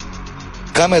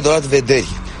camere de luat vederi.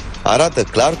 Arată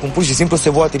clar cum pur și simplu se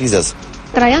volatilizează.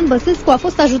 Traian Băsescu a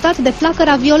fost ajutat de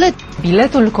flacăra violet.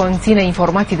 Biletul conține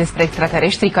informații despre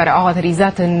extraterestri care au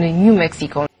aterizat în New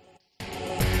Mexico.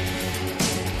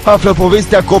 Află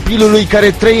povestea copilului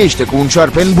care trăiește cu un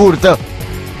șoarpe în burtă.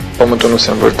 Pământul nu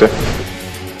se învârte.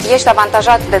 Ești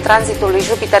avantajat de tranzitul lui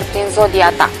Jupiter prin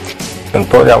zodia ta.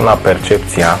 Întotdeauna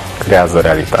percepția creează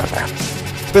realitatea.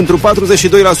 Pentru 42%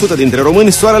 dintre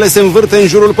români, soarele se învârte în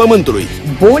jurul pământului.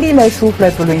 Bolile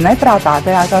sufletului netratate,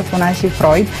 așa spunea și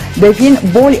Freud, devin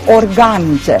boli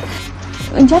organice.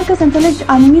 Încearcă să înțelegi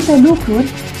anumite lucruri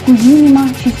cu inima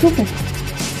și sufletul.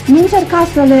 Nu încerca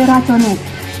să le raționezi.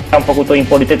 Am făcut o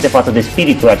impolitețe față de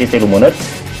spiritul acestei lumânări.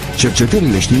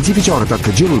 Cercetările științifice au arătat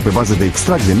că gelul pe bază de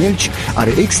extract de melci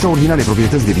are extraordinare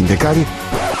proprietăți de vindecare.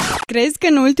 Crezi că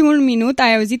în ultimul minut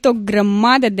ai auzit o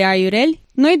grămadă de aiureli?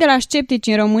 Noi de la Sceptici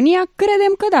în România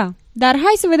credem că da. Dar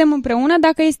hai să vedem împreună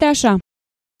dacă este așa.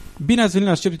 Bine ați venit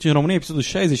la Sceptici în România, episodul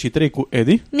 63 cu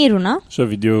Edi, Miruna și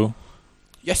Ovidiu.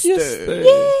 Este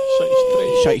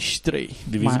 63.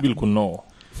 Divizibil cu 9.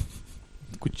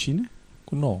 Cu cine?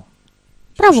 Cu 9.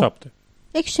 Bravo. 7.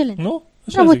 Excelent. Nu?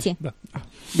 Bravo ție. Da.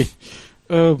 Bine.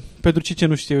 Pentru cei ce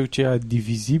nu știu ce e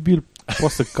divizibil,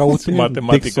 poate să caute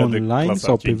Dex Online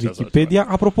sau pe Wikipedia.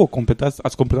 Apropo,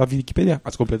 ați completat Wikipedia?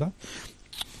 Ați completat?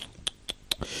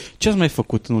 Ce ați mai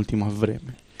făcut în ultima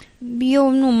vreme?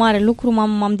 Eu nu mare lucru,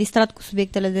 m-am distrat cu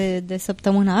subiectele de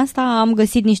săptămâna asta. Am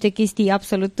găsit niște chestii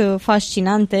absolut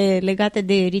fascinante legate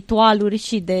de ritualuri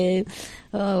și de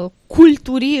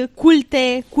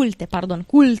culte.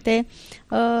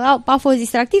 A fost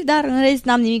distractiv, dar în rest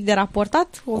n-am nimic de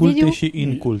raportat. Culte și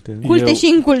inculte. Și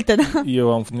inculte, da.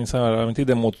 Eu am amintit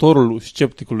de motorul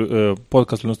scepticului,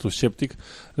 podcastului nostru Sceptic,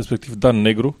 respectiv Dan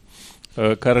Negru,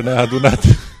 care ne-a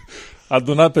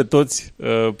adunat pe toți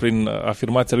prin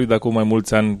afirmația lui de acum mai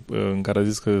mulți ani în care a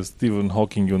zis că Stephen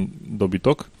Hawking e un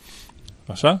dobitoc.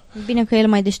 Așa? Bine că el e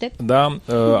mai deștept. Da,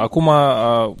 acum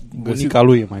a găsit... Bunica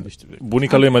lui e mai deștept.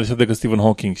 Bunica lui e mai deștept decât Stephen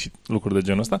Hawking și lucruri de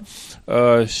genul ăsta.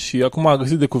 Și acum a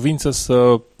găsit de cuvință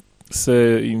să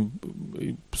se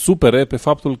supere pe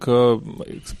faptul că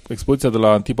expoziția de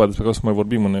la Antipa, despre care o să mai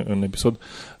vorbim în episod,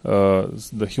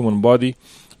 The Human Body,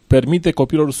 permite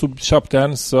copilor sub 7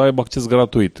 ani să aibă acces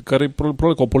gratuit, care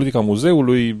probabil că o politică a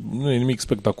muzeului, nu e nimic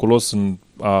spectaculos în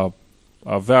a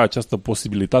avea această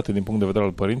posibilitate din punct de vedere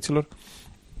al părinților.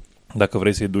 Dacă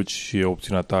vrei să-i duci și e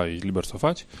opțiunea ta, ești liber să o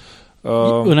faci.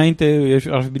 Înainte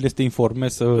ar fi bine să te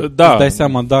informezi, să dai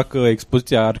seama dacă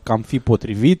expoziția ar cam fi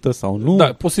potrivită sau nu.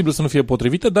 Da, posibil să nu fie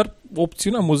potrivită, dar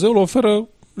opțiunea muzeului oferă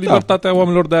libertatea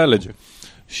oamenilor de a alege.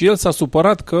 Și el s-a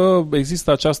supărat că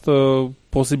există această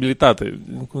posibilitate.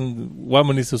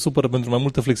 Oamenii se supără pentru mai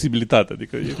multă flexibilitate.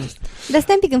 Adică Dar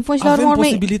stai un pic, în fond și la urmă avem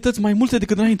posibilități mai multe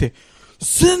decât înainte.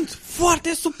 Sunt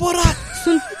foarte supărat!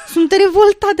 Sunt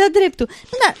revoltat de-a dreptul.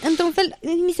 Da, într-un fel,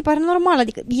 mi se pare normal.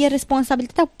 Adică e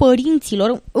responsabilitatea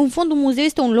părinților. În fond, un muzeu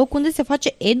este un loc unde se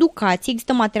face educație,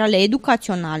 există materiale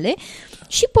educaționale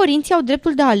și părinții au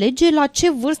dreptul de a alege la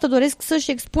ce vârstă doresc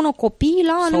să-și expună copiii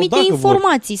la anumite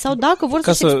informații. Sau dacă vor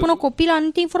să-și expună copiii la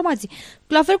anumite informații.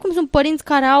 La fel cum sunt părinți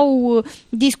care au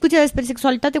discuția despre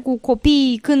sexualitate cu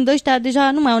copiii când ăștia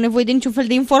deja nu mai au nevoie de niciun fel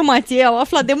de informație, au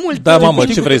aflat de mult. Da, mamă,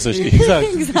 ce vrei să știi?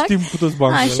 Exact. Știm cu toți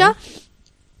banii. Așa.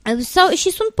 Și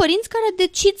sunt părinți care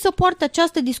decid să poartă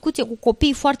această discuție cu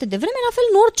copiii foarte devreme, la fel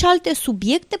în orice alte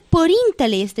subiecte,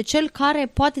 părintele este cel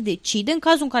care poate decide, în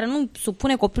cazul în care nu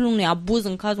supune copilul unui abuz,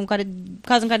 în cazul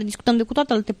în care discutăm de cu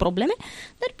toate alte probleme,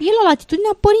 dar el la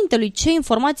latitudinea părintelui ce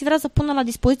informații vrea să pună la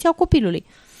dispoziția copilului.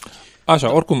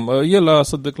 Așa, oricum, el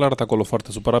s-a declarat acolo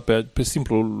foarte supărat pe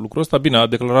simplu lucru ăsta. Bine, a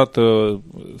declarat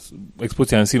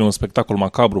expoziția în sine un spectacol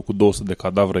macabru cu 200 de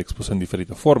cadavre expuse în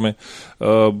diferite forme.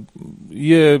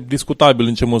 E discutabil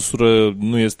în ce măsură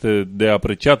nu este de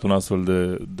apreciat un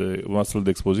astfel de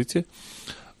expoziție,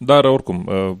 dar oricum,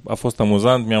 a fost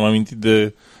amuzant. Mi-am amintit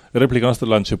de replica noastră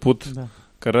la început,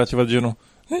 care era ceva de genul: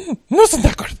 nu sunt de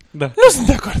acord! Da. Nu sunt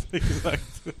de acord! Exact.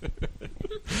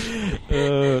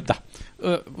 Da.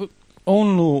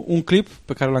 Un clip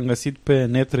pe care l-am găsit pe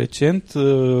net recent,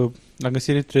 l-am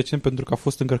găsit recent pentru că a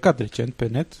fost încărcat recent pe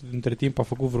net, între timp a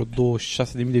făcut vreo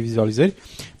 26.000 de vizualizări,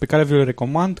 pe care vi-l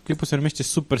recomand. Clipul se numește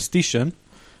Superstition,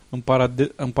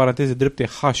 în paranteze drepte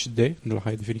HD, de la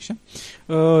High Definition.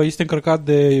 Este încărcat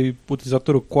de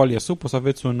utilizatorul Qualia-Su, poți să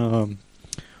aveți un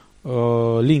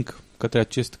link către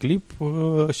acest clip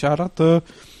și arată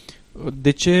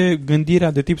de ce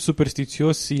gândirea de tip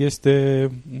superstițios este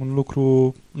un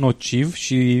lucru nociv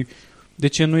și de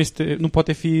ce nu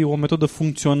poate fi o metodă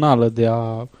funcțională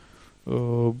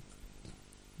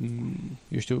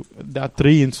de a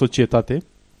trăi în societate.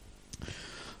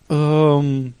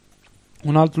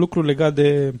 Un alt lucru legat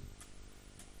de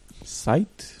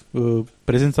site,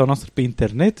 prezența noastră pe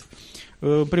internet.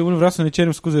 În primul rând vreau să ne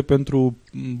cerem scuze pentru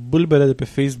bâlbele de pe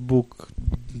Facebook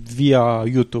via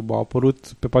YouTube. Au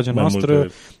apărut pe pagina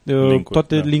noastră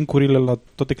toate linkurile la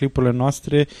toate clipurile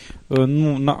noastre.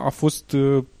 A fost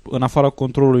în afara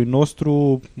controlului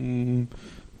nostru.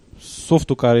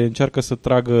 Softul care încearcă să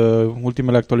tragă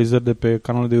ultimele actualizări de pe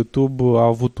canalul de YouTube a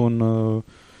avut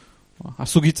a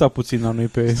sughițat puțin la noi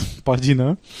pe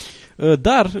pagină.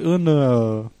 Dar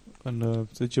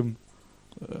să zicem,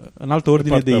 în altă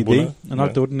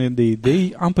ordine de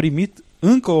idei, am primit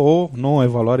încă o nouă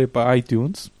evaluare pe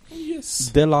iTunes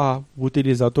de la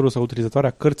utilizatorul sau utilizatoarea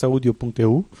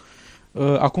cărțiaudio.eu.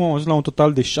 Acum am ajuns la un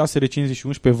total de 6 recenzii și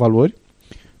 11 valori.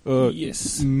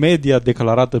 Media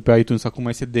declarată pe iTunes acum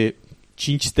este de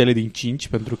 5 stele din 5,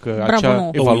 pentru că acea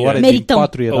evaluare din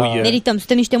 4 era... Merităm,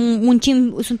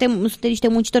 suntem niște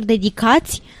muncitori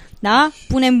dedicați, da?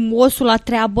 Punem osul la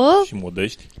treabă. Și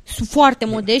modești. Sunt foarte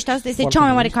modești, asta este cea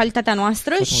mai mare calitate a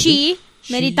noastră și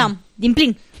merităm, din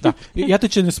plin. Da. Iată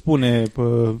ce ne spune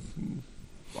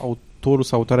autorul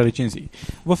sau autoarea recenziei.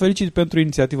 Vă felicit pentru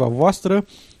inițiativa voastră.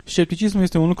 Scepticismul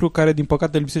este un lucru care, din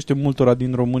păcate, lipsește multora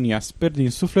din România. Sper din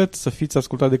suflet să fiți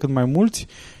ascultați de cât mai mulți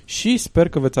și sper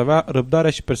că veți avea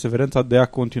răbdarea și perseverența de a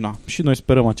continua. Și noi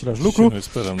sperăm același lucru. Și noi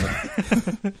sperăm, da.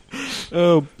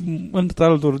 În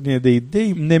altă ordine de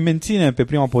idei, ne menținem pe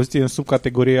prima poziție în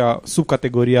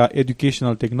subcategoria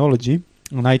Educational Technology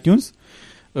în iTunes,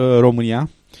 România,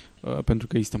 pentru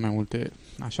că există mai multe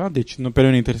așa, deci pe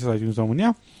noi ne interesează iTunes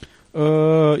România.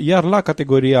 Iar la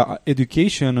categoria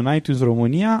Education în iTunes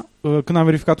România, când am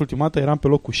verificat ultima dată, eram pe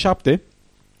locul 7.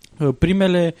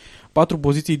 Primele 4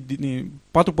 poziții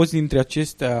dintre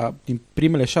acestea, din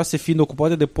primele 6, fiind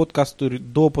ocupate de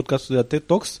două podcasturi de la TED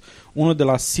Talks, unul de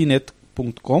la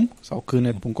CNET.com sau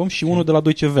CNET.com și unul de la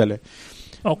Deutsche Welle.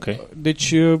 Ok.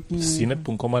 Deci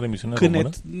CNET.com are emisiune română?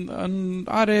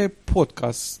 Are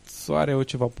podcast, are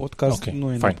ceva podcast, okay,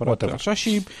 nu e neapărat așa.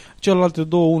 Și celelalte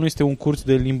două, unul este un curs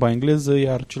de limba engleză,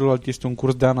 iar celălalt este un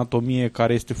curs de anatomie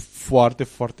care este foarte,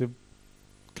 foarte,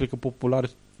 cred că popular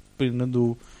prin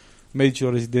rândul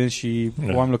medicilor rezidenți și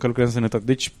oamenilor care lucrează în sănătate.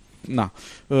 Deci,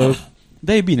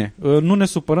 da, e bine. Nu ne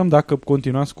supărăm dacă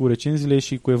continuați cu recenziile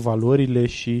și cu evaluările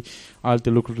și alte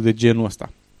lucruri de genul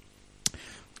ăsta.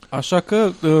 Așa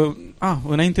că,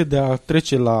 înainte de a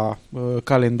trece la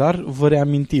calendar, vă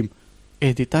reamintim.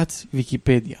 Editați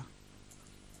Wikipedia.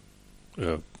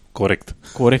 Corect.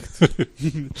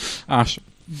 Așa.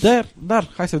 Dar,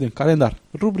 hai să vedem. Calendar.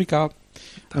 Rubrica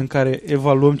în care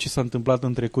evaluăm ce s-a întâmplat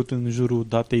în trecut în jurul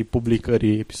datei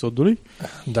publicării episodului.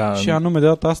 Da. Și anume de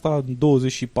data asta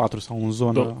 24 sau în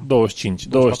zonă...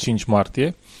 25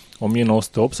 martie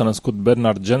 1908 s-a născut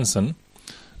Bernard Jensen,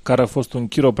 care a fost un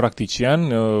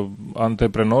chiropractician,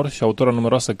 antreprenor și autor a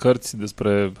numeroase cărți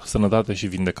despre sănătate și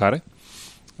vindecare.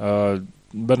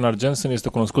 Bernard Jensen este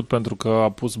cunoscut pentru că a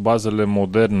pus bazele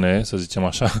moderne, să zicem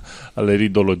așa, ale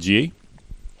ridologiei,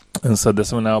 însă de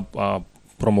asemenea a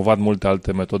promovat multe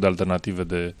alte metode alternative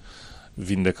de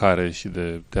vindecare și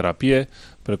de terapie,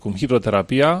 precum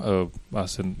hidroterapia,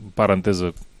 în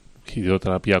paranteză,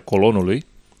 hidroterapia colonului,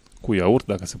 cu iaurt,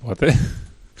 dacă se poate.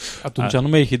 Atunci nu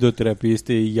mai e hidroterapie,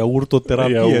 este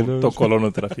iaurtoterapie.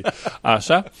 Iaurtocolonoterapie.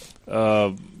 Așa.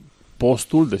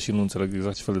 Postul, deși nu înțeleg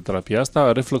exact ce fel de terapie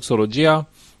asta, reflexologia,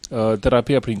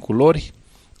 terapia prin culori,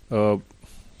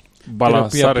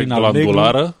 balansare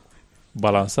glandulară,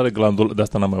 de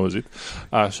asta n-am mai auzit.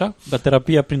 Așa. Dar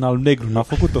terapia prin alb negru n-a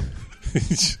făcut-o?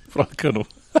 Probabil că nu.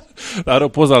 Are o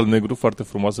poză alb negru foarte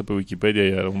frumoasă pe Wikipedia,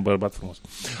 e un bărbat frumos.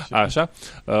 Așa.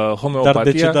 Homeopatia. Dar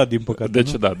decedat, din păcate.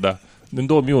 Decedat, da. Din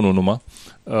 2001 numai.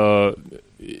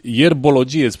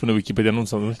 Ierbologie, spune Wikipedia, nu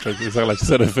știu exact la ce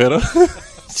se referă.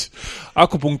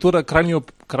 Acupunctură,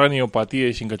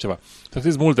 craniopatie și încă ceva. S-au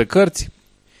scris multe cărți.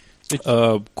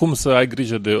 Cum să ai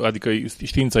grijă adică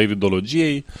știința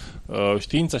iridologiei,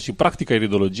 știința și practica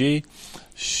iridologiei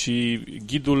și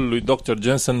ghidul lui Dr.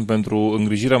 Jensen pentru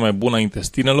îngrijirea mai bună a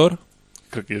intestinelor,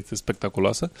 cred că este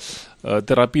spectaculoasă,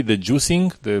 terapii de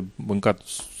juicing, de mâncat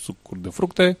sucuri de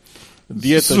fructe,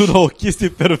 dietă. Sună o chestie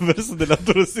perversă de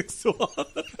natură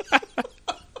sexuală.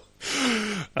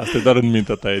 Asta e doar în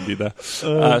mintea ta, Edi, da.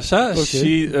 Așa, okay.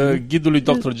 Și ghidul lui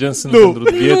Dr. Jensen pentru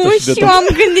dietă și detox. Nu, am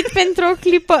gândit pentru o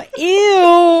clipă,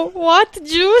 ew, what,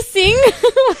 juicing?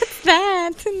 What's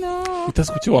that? No.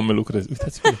 Uitați cu ce oameni lucrez,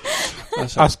 uitați-vă.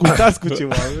 Așa. Ascultați cu ce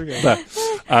oameni. Da.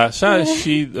 Așa,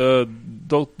 și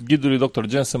ghidul lui Dr.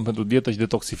 Jensen pentru dietă și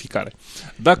detoxificare.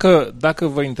 Dacă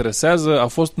vă interesează, a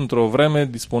fost într-o vreme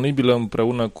disponibilă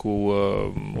împreună cu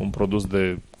un produs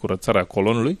de curățare a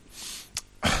colonului.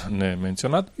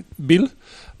 nemenționat, Bill,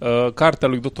 cartea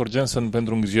lui Dr. Jensen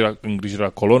pentru îngrijirea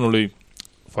colonului,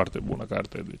 foarte bună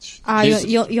carte. Deci,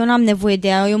 eu n-am nevoie de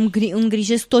ea, eu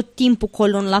îngrijesc tot timpul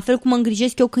colonul, la fel cum mă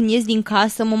îngrijesc eu când ies din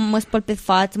casă, mă spăl pe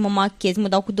față, mă machez, mă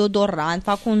dau cu deodorant,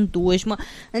 fac un duș,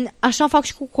 așa fac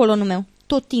și cu colonul meu.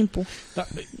 Tot timpul. Da,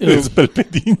 îl spăl pe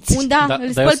dinți. Da, îl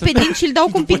spăl pe dinți și îl dau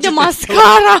cu un pic de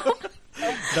mascara.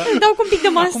 Îl dau cu un pic de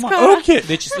mascara. Ok,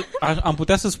 deci am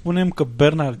putea să spunem că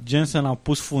Bernard Jensen a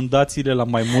pus fundațiile la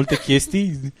mai multe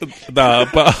chestii? Da,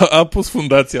 a pus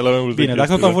fundația la mai multe chestii. Bine,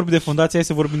 dacă tot am vorbit de fundații, hai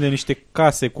să vorbim de niște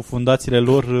case cu fundațiile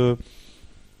lor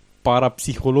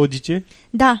parapsihologice.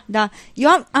 Da. Eu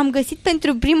am găsit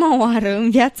pentru prima oară în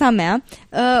viața mea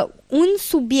un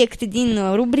subiect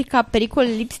din rubrica Pericol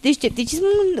lipsit de scepticism,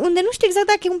 unde nu știu exact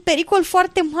dacă e un pericol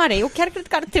foarte mare. Eu chiar cred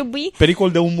că ar trebui...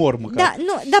 Pericol de umor, măcar.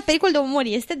 Da, pericol de umor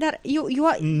este, dar eu...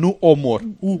 Nu omor.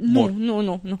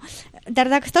 Nu. Dar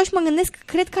dacă stau și mă gândesc,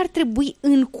 cred că ar trebui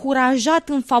încurajat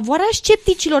în favoarea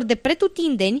scepticilor de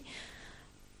pretutindeni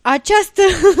această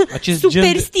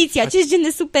superstiție, acest gen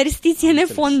de superstiție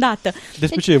nefondată.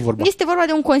 Despre ce e vorba? Este vorba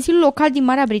de un consiliu local din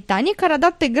Marea Britanie care a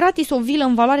dat pe gratis o vilă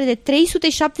în valoare de 375.000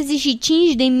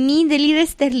 de lire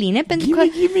sterline pentru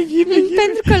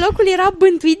că locul era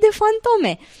bântuit de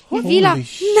fantome.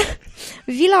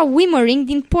 Villa Wimmering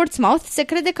din Portsmouth se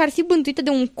crede că ar fi bântuită de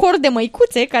un cor de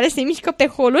măicuțe care se mișcă pe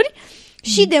holuri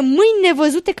și de mâini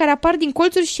nevăzute care apar din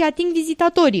colțuri și ating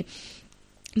vizitatorii.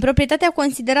 Proprietatea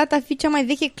considerată a fi cea mai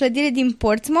veche clădire din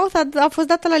Portsmouth a fost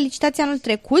dată la licitație anul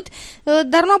trecut,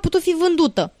 dar nu a putut fi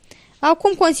vândută.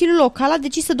 Acum Consiliul Local a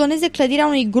decis să doneze clădirea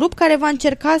unui grup care va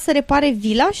încerca să repare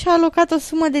vila și a alocat o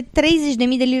sumă de 30.000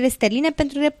 de lire sterline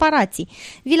pentru reparații.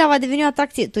 Vila va deveni o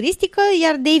atracție turistică,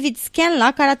 iar David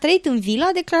Scanla, care a trăit în vila,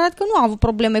 a declarat că nu a avut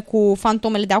probleme cu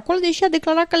fantomele de acolo, deși a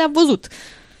declarat că le-a văzut.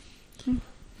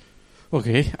 Ok,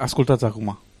 ascultați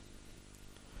acum.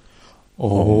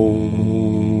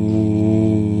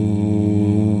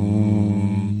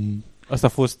 Asta a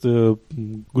fost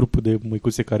grupul de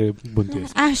măicuțe care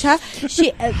bântuiesc. Așa,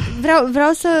 și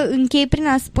vreau să închei prin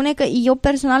a spune că eu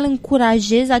personal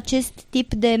încurajez acest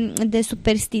tip de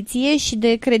superstiție și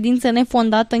de credință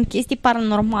nefondată în chestii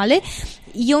paranormale.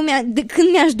 De când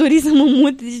mi-aș dori să mă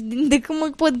mut, de când mă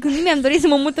pot gândi, mi-am dorit să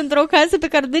mă mut într-o casă pe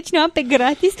care o dă cineva pe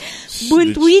gratis,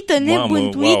 bântuită,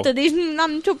 nebântuită, deci nu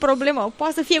am nicio problemă.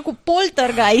 Poate să fie cu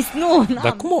poltergeist, nu.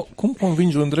 Dar cum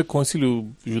convingi un întreg Consiliu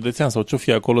Județean sau ce-o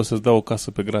fie acolo să-ți dea o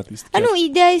casă pe gratis? Nu,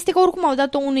 ideea este că oricum au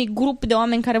dat-o unui grup de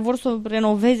oameni care vor să o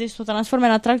renoveze și să o transforme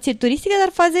în atracție turistică,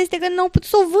 dar faza este că n-au putut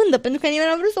să o vândă, pentru că nimeni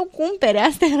n-a vrut să o cumpere.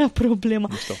 Asta era problema.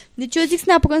 Deci eu zic să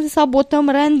ne apucăm să sabotăm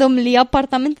randomly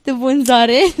apartamente de vânzare.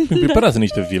 Preparați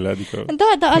niște vile, adică...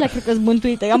 Da, alea cred că-s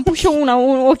bântuite. Am pus și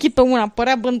eu ochii pe una,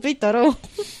 părea bântuită rău.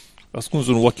 Ascuns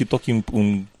un walkie-talkie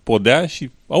în podea și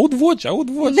aud voci. Da,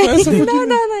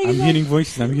 I'm hearing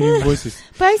voices.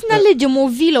 Păi hai să ne alegem o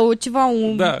vilă, ceva,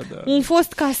 un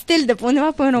fost castel de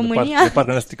undeva pe în România. De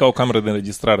partea ne strica o cameră de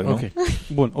înregistrare, nu?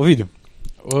 Bun, Ovidiu,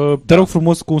 te rog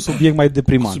frumos cu un subiect mai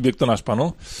deprimant. Subiectul nașpa,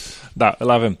 nu? Da, îl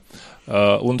avem.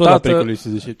 Un tot tată, la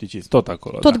de scepticism. Tot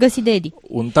acolo. Tot găsit de Edi.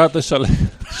 Un tată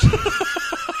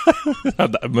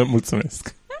da,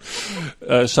 mulțumesc.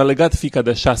 Și-a legat fiica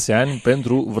de 6 ani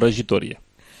pentru vrăjitorie.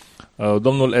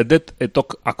 Domnul Edet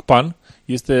Etok Akpan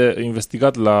este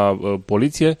investigat la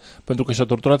poliție pentru că și-a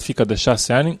torturat fiica de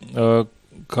 6 ani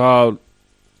ca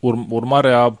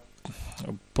urmare a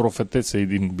profeteței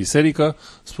din biserică,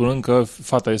 spunând că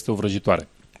fata este o vrăjitoare.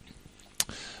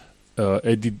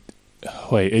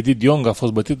 Eddie Diong a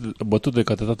fost bătut de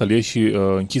către tatăl ei și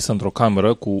închisă într-o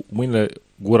cameră cu mâinile,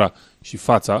 gura și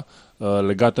fața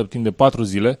legată timp de 4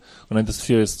 zile înainte să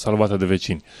fie salvată de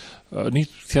vecini. Nici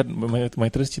chiar mai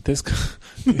trebuie să citesc?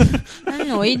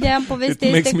 Nu, ideea în poveste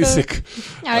este că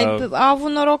a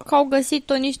avut noroc că au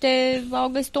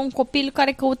găsit un copil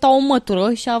care căuta o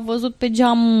mătură și a văzut pe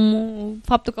geam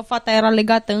faptul că fata era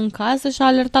legată în casă și a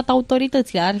alertat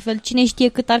autoritățile. Altfel, cine știe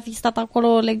cât ar fi stat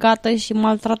acolo legată și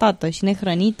maltratată și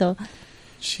nehrănită.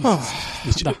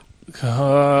 Deci, da.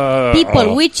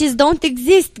 People, witches don't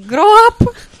exist. Grow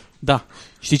up! Da.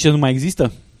 Știi ce nu mai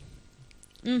există?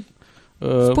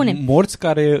 Morți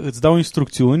care îți dau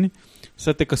instrucțiuni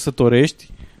să te căsătorești,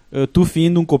 tu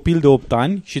fiind un copil de 8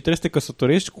 ani și trebuie să te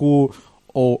căsătorești cu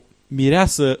o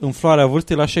mireasă în floarea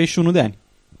vârstei la 61 de ani.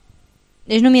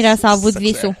 Deci nu mireasa a avut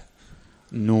visul.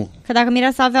 Nu. Că dacă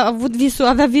mireasa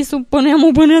avea visul, pănuiam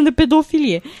o băneam de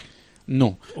pedofilie.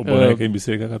 Nu. O băneacă în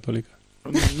biserica catolică.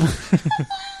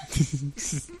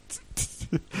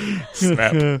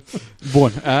 Snap.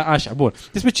 Bun, așa, bun.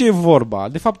 Despre ce e vorba?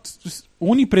 De fapt,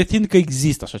 unii pretind că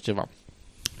există așa ceva.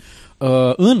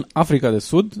 În Africa de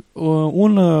Sud,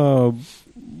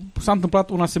 s-a întâmplat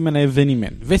un asemenea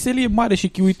eveniment. Veselie mare și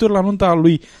chiuitor la nunta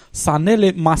lui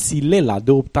Sanele Masilela,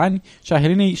 de 8 ani, și a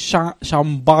Helenei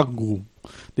Shambagu,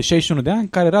 de 61 de ani,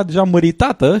 care era deja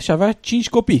măritată și avea 5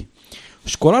 copii.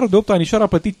 Școlarul de 8 anișoară a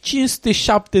plătit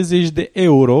 570 de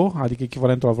euro, adică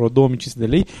echivalentul la vreo 2500 de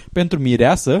lei, pentru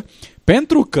mireasă,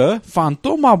 pentru că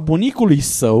fantoma bunicului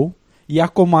său i-a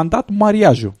comandat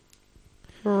mariajul.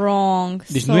 Wrong.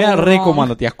 Deci nu i-a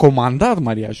recomandat, i-a comandat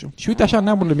mariajul. Și uite așa,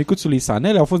 neamurile micuțului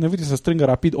Sanele au fost nevoite să strângă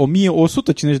rapid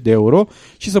 1150 de euro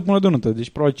și să pună de nuntă. Deci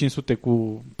probabil 500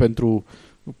 pentru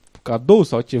cadou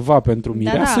sau ceva pentru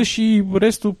mireasă și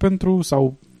restul pentru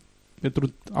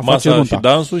a face nunta. Masa și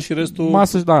dansul și restul...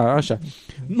 Masă, da, așa.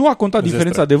 Nu a contat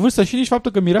diferența de vârstă și nici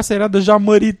faptul că mireasa era deja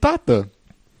măritată.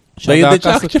 Dar e de ce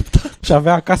a acceptat? Și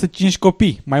avea acasă 5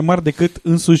 copii, mai mari decât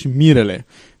însuși mirele.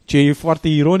 Ce e foarte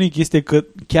ironic este că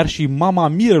chiar și mama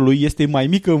mirelui este mai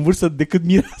mică în vârstă decât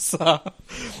mireasa.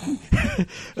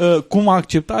 Cum a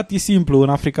acceptat? E simplu. În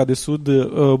Africa de Sud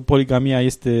poligamia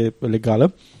este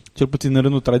legală, cel puțin în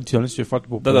rândul tradiționalist și e foarte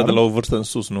popular. Da, de la o vârstă în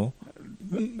sus, nu?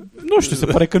 Nu știu, se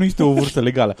pare că nu este o vârstă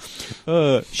legală.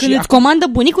 Când îți comandă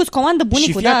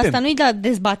bunicul, da, asta nu-i de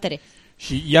dezbatere.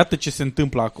 Și iată ce se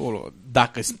întâmplă acolo.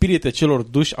 Dacă spiritele celor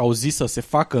duși au zis să se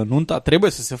facă nunta,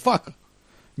 trebuie să se facă.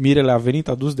 Mirele a venit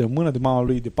adus de mână de mama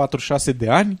lui de 46 de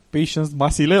ani, Patience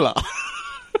Masilela.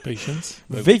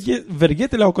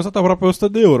 Verghetele au costat aproape 100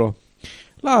 de euro.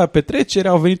 La petrecere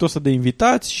au venit 100 de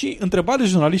invitați și întrebat de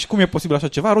jurnaliști cum e posibil așa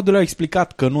ceva. Rodele au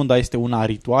explicat că nunta este una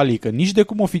ritualică, nici de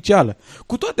cum oficială.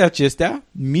 Cu toate acestea,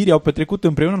 mirii au petrecut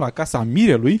împreună la casa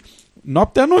mirelui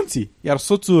noaptea anunții, iar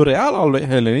soțul real al lui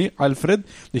Helenei, Alfred,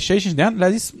 de 65 de ani, le-a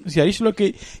zis ziariștilor că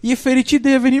e fericit de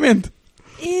eveniment.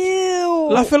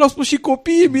 Ew. La fel au spus și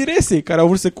copiii miresei, care au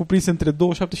vârste cuprinse între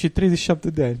 27 și 37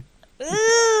 de ani.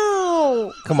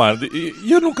 Come on,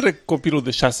 eu nu cred că copilul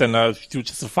de 6 ani știu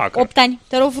ce să facă. 8 ani,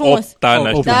 te rog frumos. 8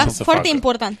 ani da, ce să foarte facă.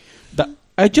 important. Da,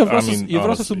 aici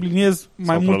vreau să subliniez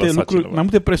mai multe lucruri, mai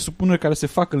multe presupuneri care se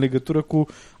fac în legătură cu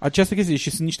această chestie și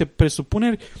sunt niște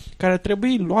presupuneri care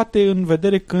trebuie luate în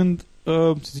vedere când,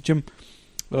 să zicem,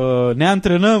 ne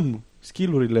antrenăm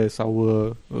skill-urile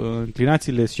sau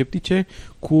inclinațiile sceptice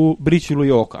cu bricii lui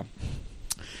Oca.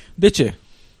 De ce?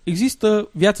 Există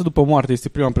viață după moarte, este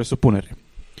prima presupunere.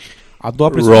 A doua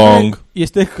presupunere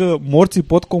este că morții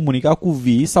pot comunica cu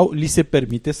vii sau li se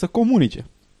permite să comunice.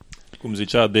 Cum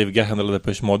zicea Dave Gahan de la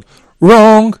Depeche Mode,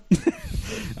 wrong!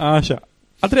 Așa.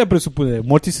 A treia presupunere,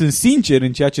 morții sunt sinceri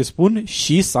în ceea ce spun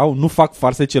și sau nu fac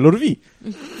farse celor vii.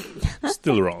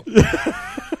 Still wrong.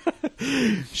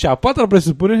 Și a patra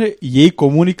presupunere, ei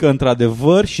comunică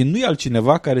într-adevăr și nu e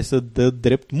altcineva care să dă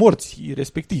drept morții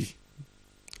respectivi.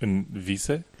 În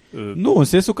vise? Nu, în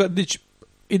sensul că, deci,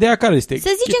 ideea care este?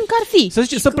 Să zicem că ar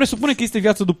fi. Să presupune că este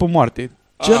viață după moarte.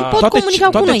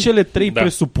 Toate cele trei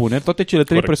presupuneri, toate cele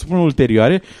trei presupuneri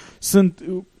ulterioare sunt,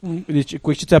 deci, cu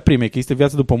excepția primei, că este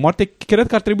viață după moarte, cred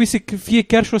că ar trebui să fie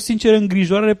chiar și o sinceră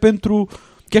îngrijorare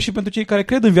chiar și pentru cei care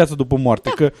cred în viață după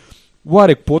moarte, că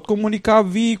oare pot comunica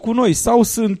vii cu noi sau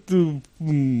sunt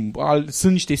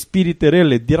niște spirite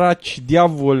rele, draci,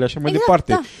 diavoli, așa mai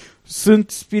departe. Da. Sunt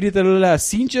spiritele alea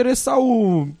sincere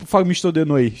sau fac mișto de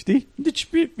noi, știi? Deci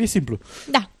e simplu.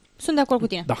 Da, sunt de acord cu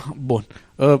tine. Da, bun.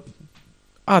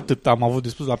 Atât am avut de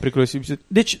spus la pericolul.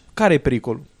 Deci, care e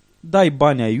pericolul? Dai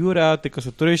bani aiurea, te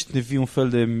căsătorești, devii un fel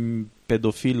de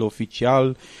pedofil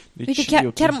oficial. Deci,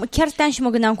 uite, chiar steam și mă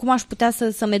gândeam cum aș putea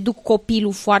să-mi educ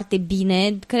copilul foarte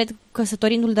bine. Cred că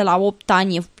căsătorindu-l de la 8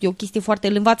 ani e o chestie foarte...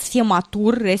 Îl învaț să fie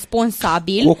matur,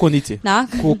 responsabil. Cu o condiție. Da?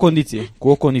 Cu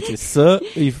o condiție. Să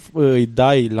îi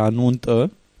dai la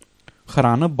nuntă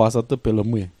hrană bazată pe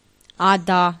lămâie.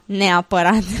 Da,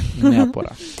 neapărat.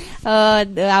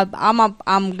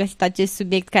 Am găsit acest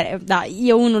subiect care, da,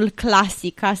 e unul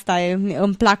clasic. Asta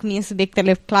îmi plac mie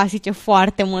subiectele clasice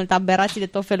foarte mult, aberații de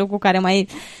tot felul cu care mai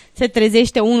se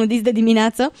trezește unul dis de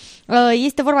dimineață.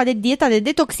 Este vorba de dieta de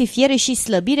detoxifiere și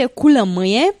slăbire cu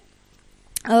lămâie.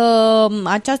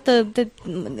 Această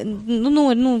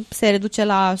nu se reduce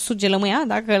la suge lămâia,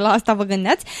 dacă la asta vă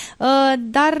gândeați,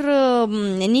 dar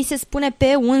ni se spune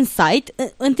pe un site.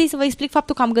 Întâi să vă explic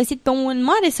faptul că am găsit pe un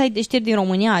mare site de știri din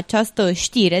România această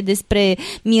știre despre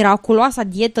miraculoasa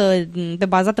dietă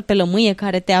bazată pe lămâie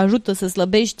care te ajută să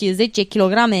slăbești 10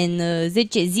 kg în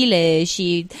 10 zile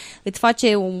și îți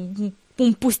face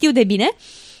un pustiu de bine.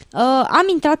 Am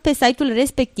intrat pe site-ul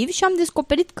respectiv și am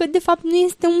descoperit că de fapt nu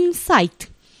este un site.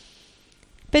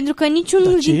 Pentru că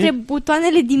niciunul dintre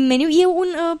butoanele din meniu e un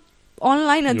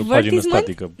online advertisement.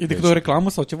 E decât o reclamă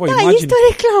sau ceva? Da, este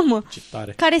o reclamă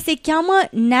care se cheamă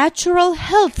Natural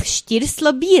Health, știri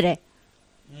slăbire.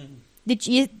 Deci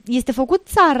este făcut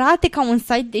să arate ca un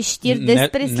site de știri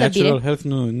despre slăbire. Natural Health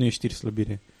nu e știri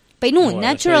slăbire. Păi nu,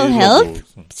 Natural Health,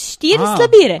 știri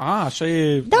slăbire. Așa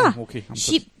e. Da, Okay,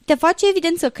 și te face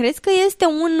evident să crezi că este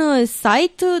un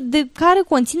site de care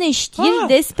conține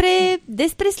știri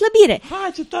despre slăbire.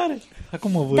 Ce tare!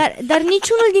 Acum mă văd. Dar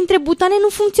niciunul dintre butone nu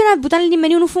funcționează. Butonele din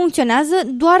meniu nu funcționează,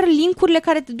 doar linkurile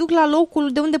care te duc la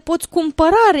locul de unde poți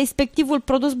cumpăra respectivul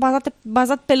produs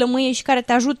bazat pe lămâie și care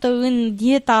te ajută în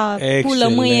dieta cu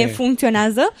lămâie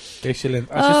funcționează. Excelent.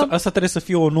 Asta trebuie să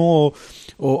fie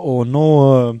o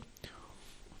nouă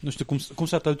nu știu cum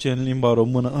se traduce în limba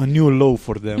română, a new low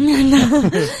for them.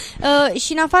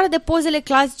 Și în afară de pozele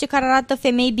clasice care arată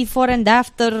femei before and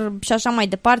after și așa mai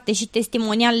departe și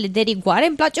testimonialele de rigoare,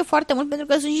 îmi place foarte mult pentru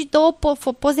că sunt și două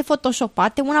poze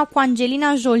photoshopate, una cu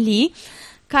Angelina Jolie,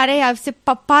 care se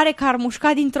pare că ar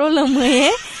mușca dintr-o lămâie,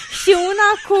 și una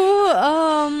cu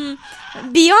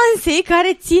Beyoncé,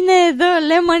 care ține The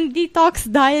Lemon Detox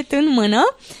Diet în mână.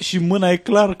 Și mâna e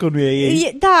clar că nu e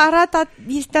ei. Da,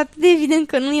 este atât de evident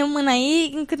că nu e mâna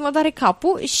ei, încât mă doare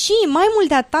capul. Și mai mult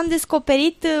de atât am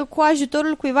descoperit, cu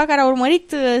ajutorul cuiva care a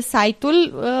urmărit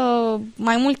site-ul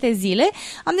mai multe zile,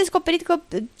 am descoperit că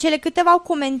cele câteva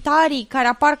comentarii care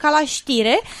apar ca la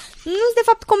știre nu sunt de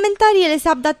fapt comentarii, ele se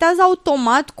updatează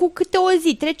automat cu câte o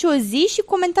zi. Trece o zi și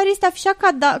comentariul este afișat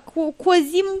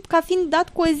ca fiind dat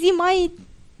cu o zi mai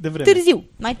târziu.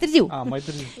 Mai târziu.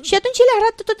 Și atunci ele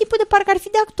arată tot tipul de parcă ar fi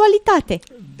de actualitate.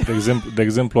 De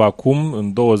exemplu, acum,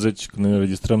 în 20, când ne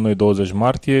înregistrăm noi 20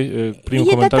 martie, primul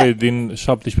comentariu din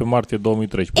 17 martie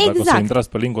 2013. Exact. Dacă o să intrați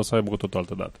pe link, o să aibă cu tot o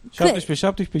altă dată. 17,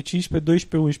 17, 15,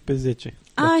 12, 11, 10.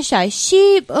 Așa, și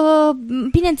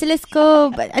bineînțeles că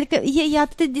adică e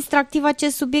atât de distractiv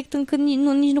acest subiect încât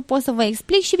nici nu pot să vă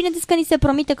explic și bineînțeles că ni se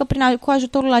promite că cu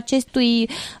ajutorul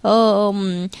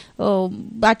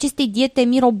acestei diete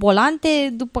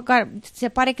mirobolante, după care se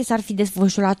pare că s-ar fi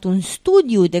desfășurat un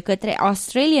studiu de către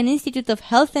Australian Institute of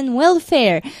Health and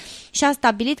Welfare și a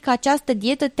stabilit că această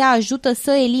dietă te ajută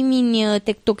să elimini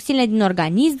toxinele din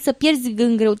organism, să pierzi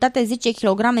în greutate 10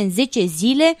 kg în 10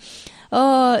 zile,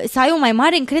 să ai o mai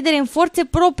mare încredere în forțe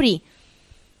proprii.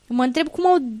 Mă întreb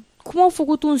cum au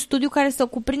făcut un studiu care să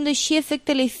cuprindă și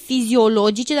efectele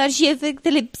fiziologice, dar și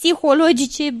efectele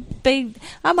psihologice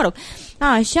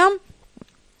așa,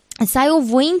 să ai o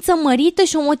voință mărită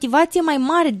și o motivație mai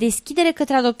mare, deschidere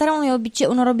către adoptarea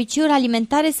unor obiceiuri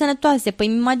alimentare sănătoase. Păi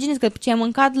îmi imaginez că ce ai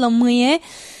mâncat lămâie,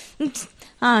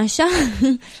 așa,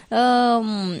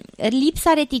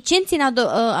 lipsa reticenței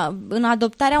în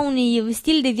adoptarea unui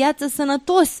stil de viață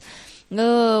sănătos,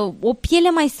 o piele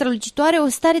mai strălucitoare, o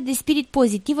stare de spirit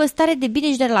pozitivă, stare de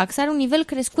bine și de relaxare, un nivel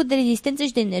crescut de rezistență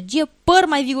și de energie, păr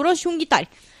mai viguros și unghiitari.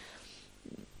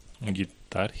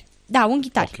 Unghiitari? Da,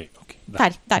 unghiitari. Ok. Da.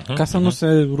 Tari. Ca să nu se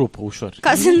rupă ușor.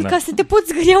 Ca să te poți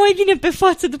zgâria mai bine pe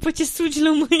față după ce sugi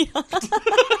lămâia.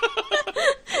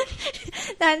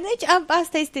 Da, deci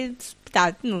asta este...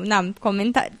 Da, n-am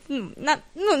comentat.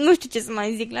 Nu știu ce să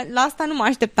mai zic. La asta nu mă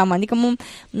așteptam. Adică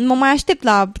mă mai aștept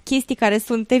la chestii care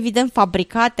sunt evident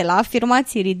fabricate, la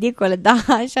afirmații ridicole, dar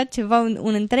așa ceva,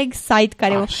 un întreg site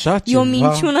care e o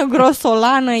minciună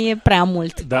grosolană, e prea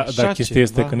mult. Da, dar chestia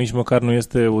este că nici măcar nu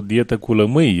este o dietă cu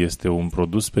lămâi, este un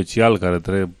produs special care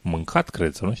trebuie mâncat,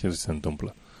 cred, sau nu știu ce se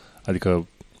întâmplă. Adică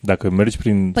dacă mergi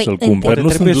să-l cumperi, nu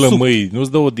sunt lămâi,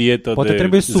 nu-ți dă o dietă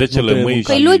de 10 lămâi.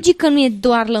 Păi logic că nu e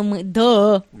doar lămâi.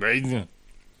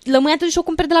 Lămâia trebuie și o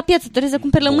cumperi de la piață, trebuie să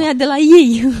cumperi lămâia de la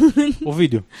ei.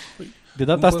 Ovidiu, de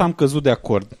data asta am căzut de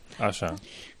acord. Așa.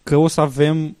 Că o să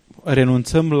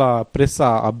renunțăm la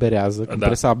presa aberează,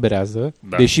 presa aberează,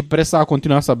 deși presa a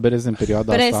continuat să abereze în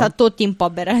perioada asta. Presa tot timpul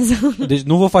aberează. Deci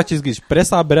nu vă faceți griji,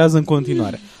 presa aberează în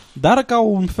continuare. Dar ca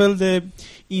un fel de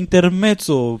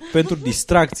intermezzo pentru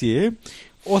distracție,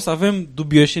 o să avem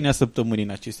dubioșenia săptămânii în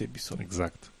acest episod.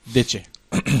 Exact. De ce?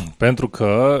 Pentru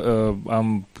că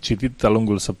am citit de-a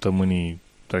lungul săptămânii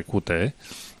trecute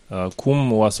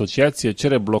cum o asociație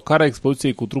cere blocarea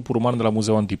expoziției cu trupuri umane de la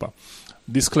Muzeul Antipa.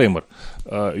 Disclaimer.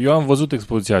 Eu am văzut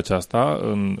expoziția aceasta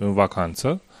în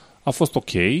vacanță. A fost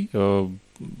ok.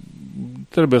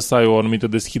 Trebuie să ai o anumită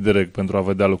deschidere pentru a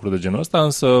vedea lucruri de genul ăsta,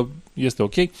 însă este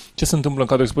ok. Ce se întâmplă în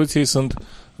cadrul expoziției sunt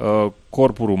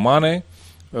corpuri umane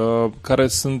care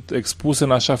sunt expuse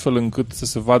în așa fel încât să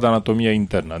se vadă anatomia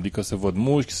internă, adică se văd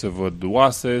mușchi, se văd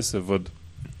oase, se văd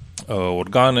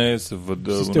organe, se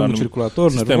văd sistemul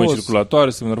circulator,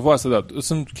 sisteme nervoase, da.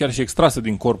 Sunt chiar și extrase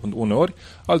din corp uneori,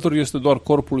 altor este doar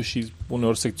corpul și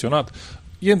uneori secționat.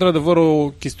 E într-adevăr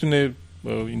o chestiune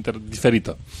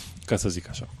diferită, ca să zic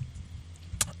așa.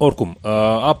 Oricum,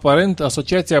 aparent,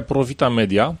 asociația Provita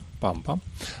Media, PAMPA,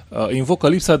 invocă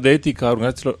lipsa de etică a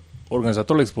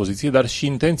organizatorul expoziției, dar și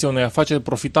intenția unei afaceri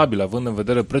profitabile, având în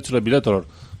vedere prețurile biletelor,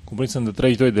 cuprinse între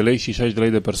 32 de lei și 60 de lei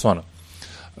de persoană.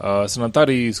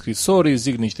 Semnatarii scrisorii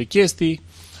zic niște chestii.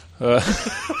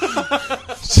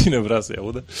 Cine vrea să-i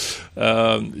audă?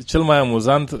 Cel mai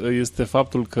amuzant este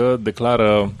faptul că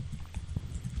declară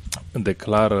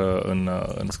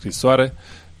în scrisoare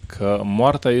că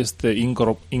moartea este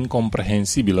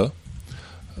incomprehensibilă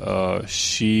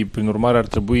și, prin urmare, ar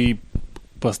trebui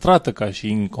păstrată ca și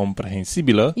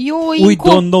incomprehensibilă. We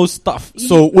don't know stuff,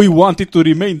 so we want it to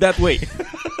remain that way.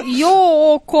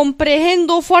 Eu o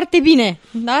comprehend-o foarte bine,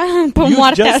 da? Pe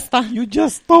moartea asta. You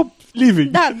just stop living.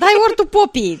 Da, dai ori tu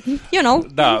popii, you know.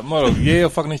 Da, mă rog, ei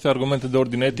fac niște argumente de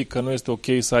ordine etic că nu este ok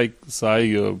să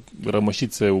ai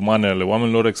rămășițe umane ale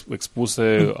oamenilor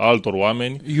expuse altor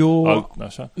oameni.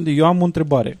 Așa. Eu am o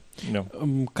întrebare. Da.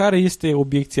 Care este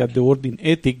obiecția de ordin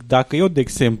etic dacă eu, de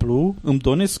exemplu, îmi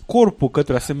donez corpul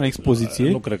către asemenea expoziție?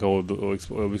 Nu cred că o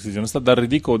obiecție genul ăsta, dar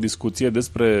ridică o discuție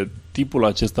despre tipul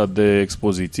acesta de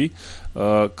expoziții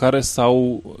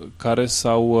care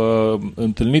s-au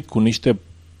întâlnit cu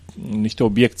niște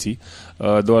obiecții,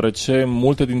 deoarece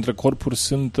multe dintre corpuri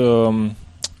sunt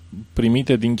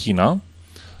primite din China.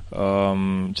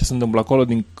 Ce se întâmplă acolo,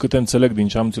 din câte înțeleg, din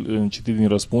ce am citit din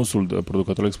răspunsul de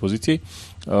producătorul expoziției,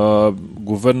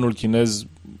 guvernul chinez,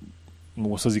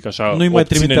 o să zic așa, nu-i mai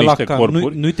obține niște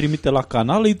corpuri. Nu-i trimite la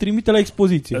canal, îi trimite la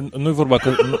expoziție. Nu-i vorba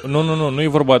că... Nu-i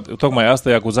vorba... Tocmai asta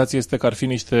e acuzație, este că ar fi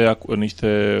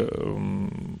niște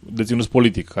deținuți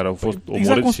politic care au fost omorâți.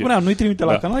 Exact cum spuneam, nu-i trimite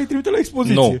la canal, îi trimite la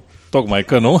expoziție. Nu, tocmai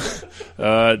că nu.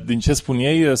 Din ce spun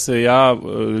ei, se ia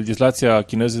legislația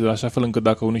chineză de așa fel încât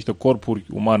dacă niște corpuri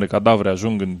umane, cadavre,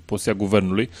 ajung în posesia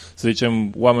guvernului, să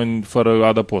zicem oameni fără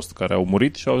adăpost care au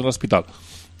murit și au ajuns la spital.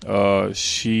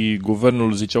 Și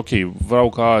guvernul zice, ok, vreau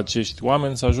ca acești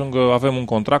oameni să ajungă, avem un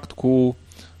contract cu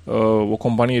o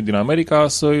companie din America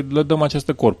să le dăm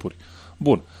aceste corpuri.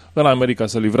 Bun, în America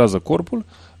se livrează corpul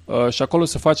și acolo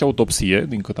se face autopsie,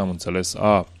 din cât am înțeles,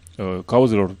 a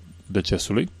cauzelor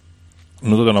decesului.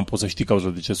 Nu totdeauna poți să știi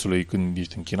cauzele decesului când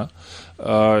ești în China.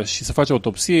 Și se face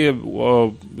autopsie.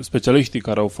 Specialiștii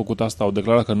care au făcut asta au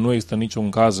declarat că nu există niciun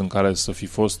caz în care să fi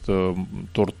fost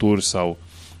torturi sau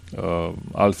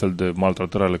altfel de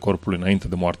maltratări ale corpului înainte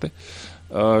de moarte.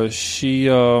 Și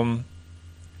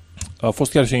a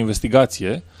fost chiar și o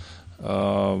investigație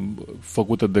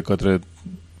făcută de către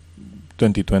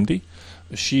 2020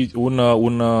 și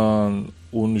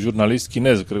un jurnalist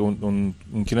chinez, cred un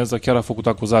chinez chiar a făcut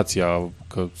acuzația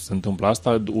că se întâmplă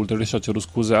asta, ulterior și-a cerut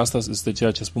scuze. Asta este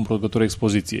ceea ce spun producătorii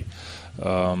expoziției.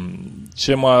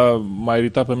 Ce m-a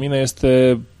iritat pe mine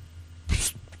este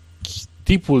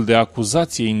tipul de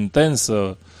acuzație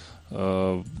intensă,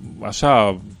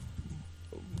 așa,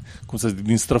 cum să zic,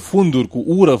 din străfunduri, cu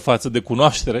ură față de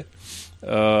cunoaștere,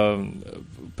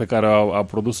 pe care a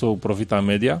produs-o Profita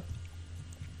Media.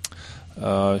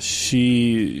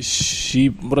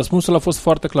 Și răspunsul a fost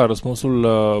foarte clar. Răspunsul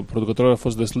producătorului a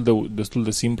fost destul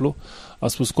de simplu. A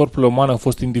spus: corpurile umane au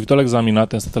fost individual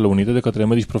examinate în Statele Unite de către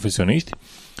medici profesioniști.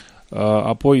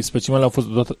 Apoi specimenele au fost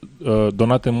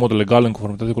donate în mod legal în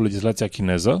conformitate cu legislația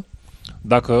chineză.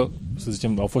 Dacă, să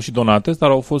zicem, au fost și donate, dar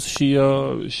au fost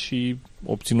și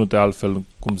obținute altfel,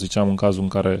 cum ziceam, în cazul în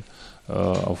care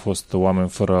au fost oameni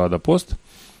fără adăpost.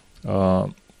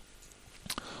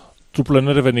 Trupurile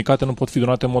nerevendicate nu pot fi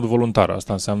donate în mod voluntar.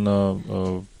 Asta înseamnă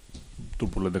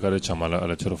trupurile de care ziceam,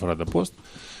 ale celor fără adăpost.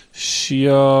 Și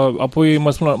apoi mă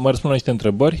răspund la niște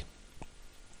întrebări.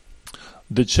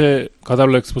 De ce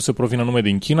cadavrele expuse provin anume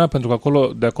din China? Pentru că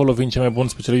de acolo vin cei mai buni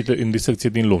specialiști în disecție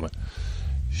din lume.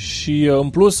 Și în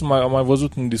plus am mai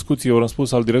văzut în discuție un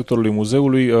răspuns al directorului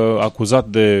muzeului acuzat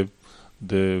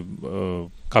de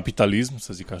capitalism,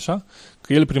 să zic așa,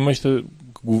 că el primește,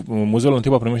 muzeul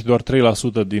Antipa primește doar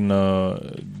 3%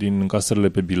 din încasările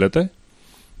pe bilete,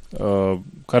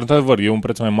 care într-adevăr e un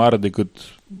preț mai mare decât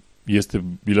este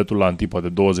biletul la Antipa de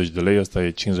 20 de lei, ăsta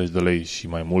e 50 de lei și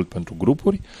mai mult pentru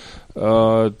grupuri,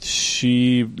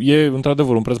 și e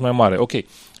într-adevăr un preț mai mare. Ok,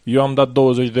 eu am dat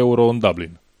 20 de euro în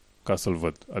Dublin ca să-l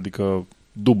văd, adică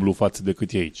dublu față de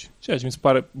cât e aici, ceea ce mi se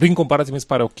pare, prin comparație mi se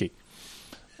pare ok.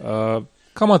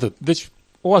 Cam atât. Deci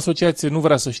o asociație nu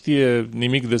vrea să știe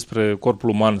nimic despre corpul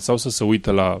uman sau să se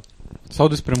uite la... Sau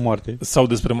despre moarte.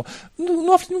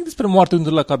 Nu afli nimic despre moarte unde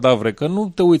la cadavre, că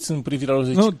nu te uiți în privirea lor,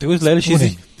 zici... Nu, te uiți la el și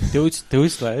zici... Te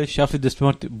uiți la el și afli despre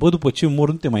moarte. Bă, după ce mor,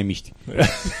 nu te mai miști.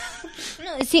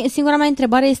 Singura mea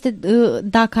întrebare este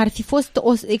dacă ar fi fost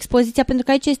o expoziție, pentru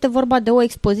că aici este vorba de o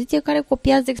expoziție care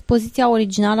copiază expoziția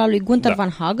originală a lui Gunther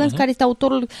Van Hagens, care este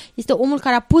autorul, este omul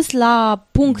care a pus la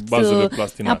punct bazele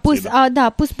a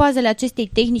pus bazele acestei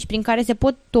tehnici prin care se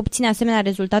pot obține asemenea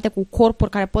rezultate cu corpuri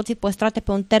care pot fi păstrate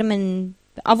pe un termen,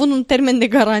 având un termen de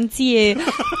garanție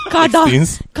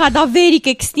cadaveric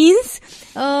extins.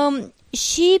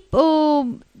 Și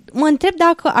mă întreb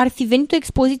dacă ar fi venit o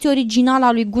expoziție originală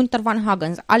a lui Gunther Van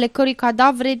Hagens, ale cărui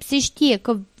cadavre se știe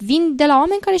că vin de la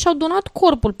oameni care și-au donat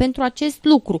corpul pentru acest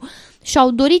lucru.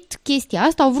 Și-au dorit chestia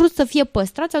asta, au vrut să fie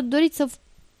păstrați, au dorit să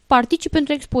participe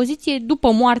într-o expoziție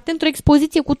după moarte, într-o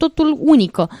expoziție cu totul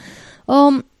unică.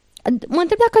 Mă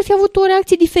întreb dacă ar fi avut o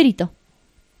reacție diferită.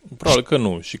 Probabil că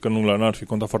nu și că nu n-ar fi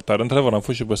contat foarte tare. Într-adevăr, am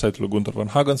fost și pe site-ul lui Gunther Van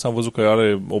Hagens, am văzut că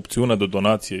are opțiunea de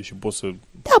donație și poți să...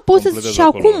 Da, poți să și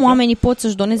acolo, acum oamenii pot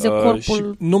să-și doneze corpul. Și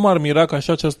nu m-ar mira ca și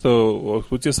această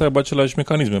expoziție să aibă aceleași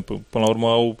mecanisme. Până la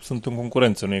urmă sunt în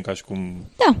concurență, nu e ca și cum...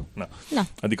 Da.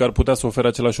 Adică ar putea să ofere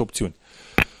aceleași opțiuni.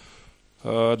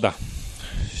 Da.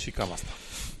 Și cam asta.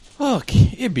 Ok,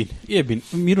 e bine.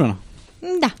 Miruna.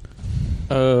 Da.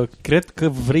 Cred că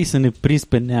vrei să ne prinzi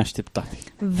pe neașteptate.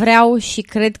 Vreau și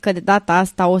cred că de data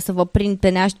asta o să vă prind pe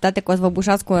neașteptate, că o să vă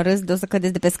bușați cu un râs, de o să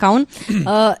cădeți de pe scaun.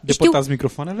 Depătați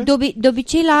microfoanele? De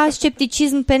obicei la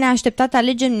scepticism pe neașteptate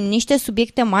alegem niște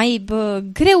subiecte mai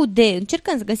greu de...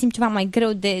 Încercăm să găsim ceva mai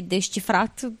greu de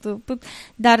descifrat,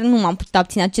 dar nu m-am putut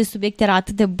abține. Acest subiect era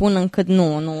atât de bun încât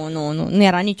nu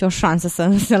era nicio șansă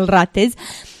să-l ratez.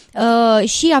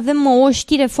 Și avem o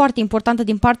știre foarte importantă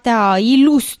din partea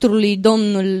ilustrului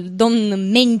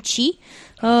domn Menci,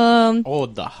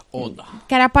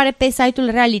 care apare pe site-ul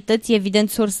Realității, evident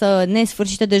sursă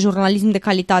nesfârșită de jurnalism de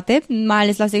calitate, mai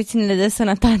ales la secțiunile de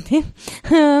sănătate.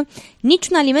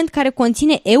 Niciun aliment care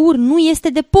conține eur nu este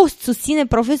de post, susține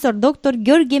profesor dr.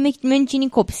 Gheorghe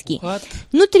Mencinicopski.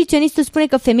 Nutriționistul spune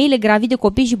că femeile gravide,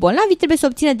 copii și bolnavi trebuie să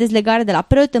obțină dezlegare de la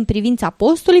preot în privința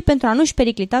postului pentru a nu-și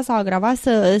periclita sau agrava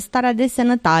starea de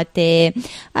sănătate.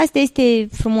 Asta este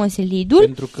frumos lidul.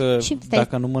 Pentru că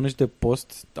dacă nu mănânci de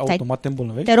post, automat te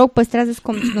îmbolnăvești? Te rog, păstrează-ți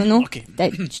nu? Okay.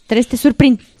 Trebuie să te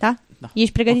surprind, da?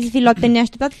 Ești pregătit să fii luat pe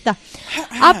neașteptat? Da.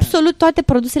 Absolut toate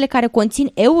produsele care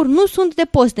conțin eur nu sunt de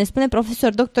post, ne spune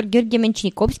profesor dr. Gheorghe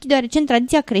Mencinicopski, deoarece în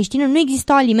tradiția creștină nu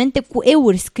existau alimente cu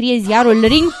eur, scrie ziarul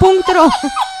ring.ro.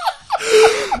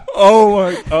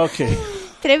 Ok.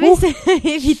 Trebuie să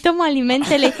evităm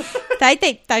alimentele...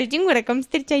 Stai din gură, că îmi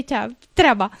strici aici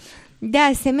treaba. De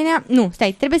asemenea,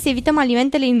 trebuie să evităm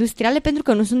alimentele industriale pentru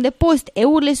că nu sunt de post.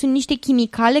 Eurile sunt niște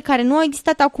chimicale care nu au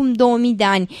existat acum 2000 de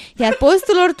ani, iar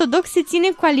postul ortodox se ține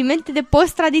cu alimente de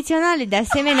post tradiționale. De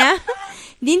asemenea,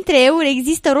 dintre euri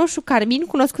există roșu carbin,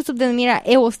 cunoscut sub denumirea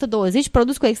E120,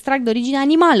 produs cu extract de origine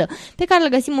animală, pe care îl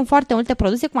găsim în foarte multe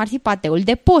produse, cum ar fi pateul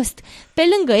de post. Pe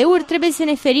lângă euri trebuie să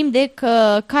ne ferim de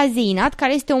cazeinat,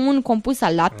 care este un compus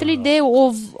al laptelui, de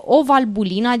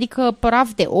ovalbulină, adică praf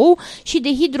de ou, și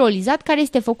de hidrolizat, care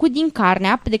este făcut din carne,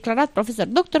 a declarat profesor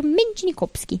dr.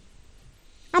 Mencinicopski.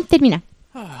 Am terminat.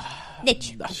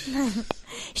 Deci,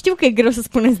 știu că e greu să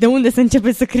spuneți de unde să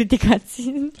începeți să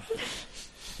criticați.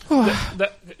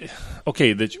 Ok,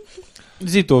 deci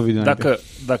zi tu, Ovidiu,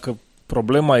 dacă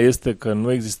problema este că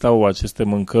nu existau aceste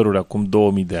mâncăruri acum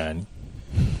 2000 de ani,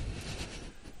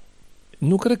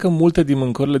 nu cred că multe din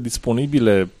mâncărurile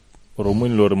disponibile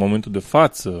românilor în momentul de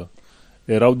față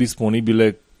erau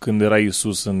disponibile când era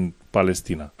Iisus în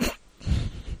Palestina.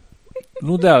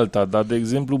 Nu de alta, dar de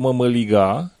exemplu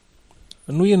mămăliga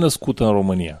nu e născută în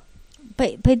România.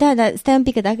 Păi da, dar stai un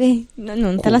pic, că dacă...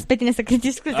 Nu te las pe tine să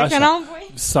critici, scuze, că n-am voie.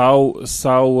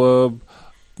 Sau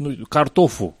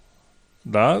cartoful.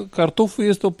 Da? Cartoful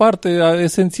este o parte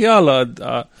esențială.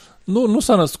 Nu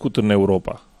s-a născut în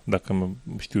Europa, dacă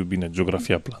știu bine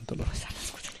geografia plantelor.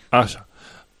 Așa.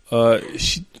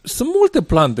 Și sunt multe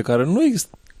plante care nu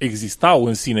existau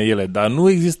în sine ele, dar nu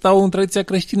existau în tradiția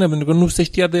creștină, pentru că nu se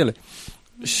știa de ele.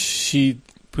 Și,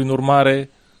 prin urmare...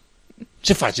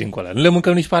 Ce facem cu alea? Nu le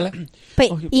mâncăm nici pe alea?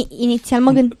 Păi, inițial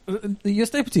mă gând... Eu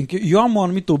stai puțin, că eu am o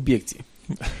anumită obiecție.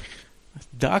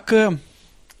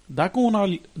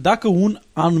 Dacă un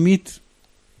anumit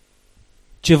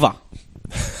ceva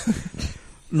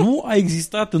nu a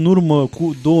existat în urmă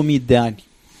cu 2000 de ani,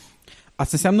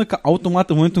 asta înseamnă că automat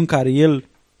în momentul în care el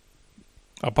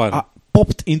apare, a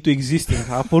popped into existence,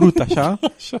 a apărut așa,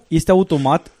 este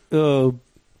automat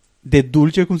de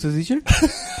dulce, cum se zice?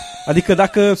 Adică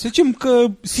dacă, să zicem că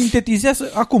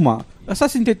sintetizează, acum, s-a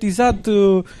sintetizat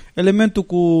elementul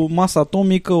cu masă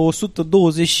atomică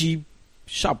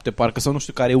 127, parcă, sau nu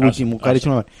știu care e ultimul, care e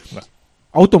cel mai mare. Da.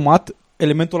 Automat,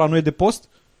 elementul ăla nu e de post?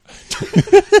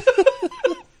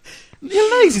 El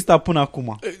n-a existat până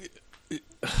acum.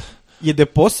 E de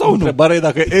post sau nu? Întrebarea e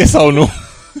dacă e sau nu.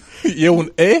 E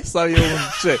un E sau e un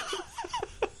C?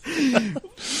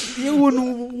 E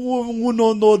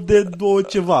un de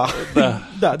ceva.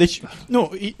 Da, deci,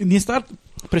 nu, din start,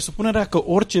 presupunerea că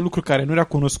orice lucru care nu era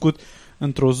cunoscut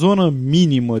într-o zonă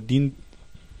minimă din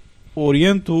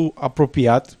Orientul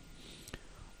apropiat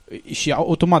și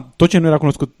automat tot ce nu era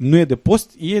cunoscut nu e de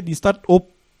post, e din start o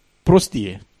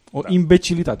prostie, o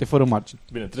imbecilitate fără margine.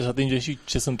 Bine, trebuie să atingem și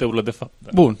ce sunt eurile de fapt. Da.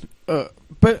 Bun,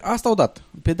 pe asta odată.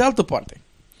 Pe de altă parte,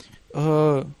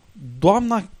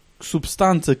 doamna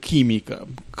substanță chimică,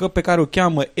 că pe care o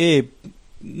cheamă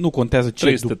nu contează ce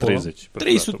 330. după,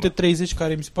 330,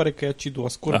 care mi se pare că e acidul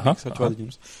ascorbic sau ceva de genul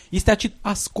ăsta. Este acid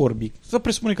ascorbic. Să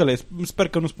presupune că sper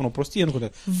că nu spun o prostie, nu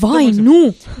contează. Vai,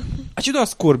 nu! Acidul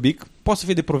ascorbic poate să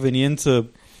fie de proveniență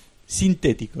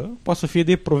sintetică, poate să fie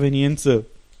de proveniență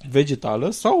vegetală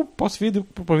sau poate să fie de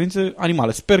proveniență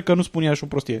animală. Sper că nu spun iarăși o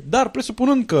prostie. Dar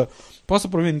presupunând că poate să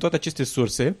provină din toate aceste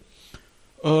surse,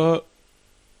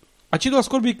 acidul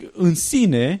ascorbic în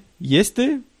sine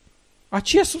este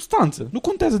aceeași substanță. Nu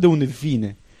contează de unde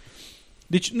vine.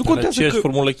 Deci nu contează aceeași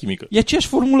formulă chimică. E aceeași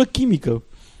formulă chimică.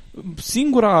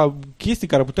 Singura chestie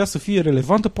care putea să fie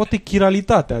relevantă poate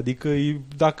chiralitatea, adică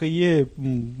dacă e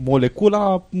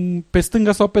molecula pe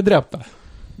stânga sau pe dreapta.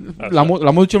 La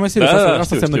modul cel mai serios,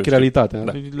 asta înseamnă chiralitatea,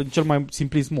 în cel mai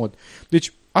simplist mod.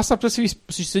 Deci asta putea să fie,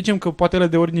 să zicem că poate ele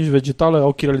de origine vegetală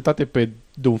au chiralitate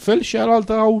de un fel și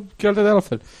alaltă au chiralitate de alt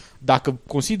fel. Dacă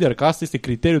consider că asta este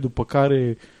criteriul după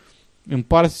care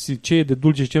împarți ce e de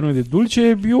dulce și ce nu e de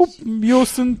dulce, eu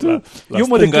sunt... La eu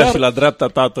mă stânga declar... și la dreapta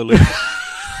tatălui.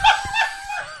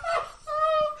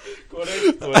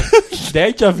 Corect. De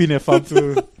aici vine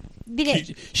faptul... Bine.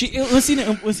 Și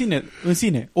în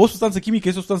sine, o substanță chimică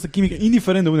este o substanță chimică,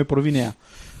 indiferent de unde provine ea.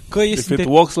 Că If it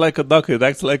walks like a duck, it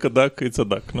acts like a duck, it's a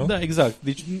duck, nu? Da, exact.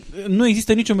 Deci nu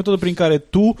există nicio metodă prin care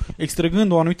tu,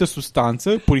 extragând o anumită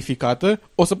substanță purificată,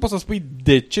 o să poți să spui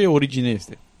de ce origine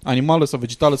este. Animală sau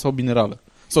vegetală sau minerală.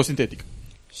 Sau sintetică.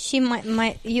 Și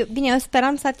eu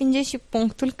speram să atingeți și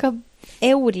punctul că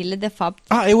eurile, de fapt...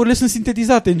 Eurile sunt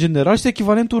sintetizate în general și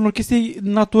echivalentul unor chestii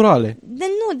naturale.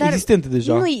 Dar existente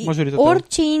deja, majoritatea.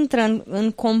 Orice intră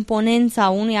în componența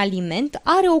unui aliment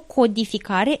are o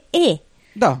codificare E.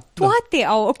 Da. Toate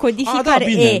au o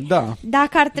codificare E. Da.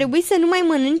 Dacă ar trebui să nu mai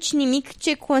mănânci nimic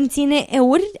ce conține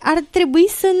euri, ar trebui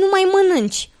să nu mai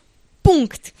mănânci.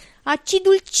 Punct.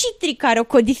 Acidul citric are o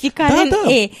codificare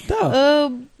în E.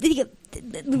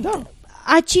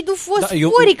 Acidul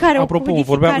fosforic care o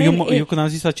codificare în E. Eu când am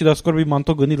zis acid ascorbic m-am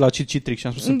tot gândit la acid citric și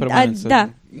am spus în permanență. Da.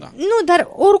 Nu, dar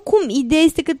oricum, ideea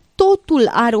este că totul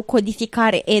are o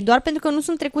codificare E, doar pentru că nu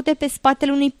sunt trecute pe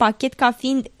spatele unui pachet ca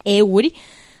fiind euri,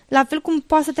 la fel cum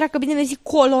poate să treacă, bine mersi,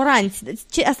 coloranți.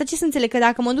 Asta ce să înțeleg? Că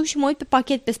dacă mă duc și mă uit pe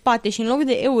pachet pe spate și în loc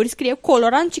de euri scrie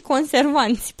coloranți și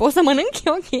conservanți, pot să mănânc? E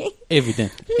ok?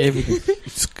 Evident.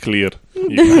 It's clear.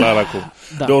 E clar acum.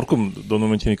 Da. De oricum, domnul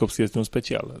Mencenikovski este un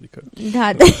special. Adică...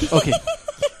 Da. Ok.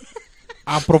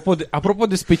 Apropo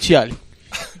de speciali,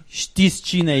 știți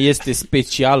cine este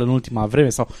special în ultima vreme?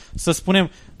 Sau să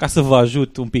spunem, ca să vă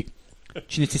ajut un pic,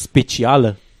 cine este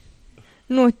specială?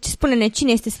 Nu, spune-ne,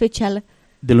 cine este specială?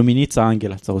 De Luminița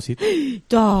Anghel, ați auzit?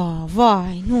 Da,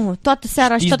 vai, nu, toată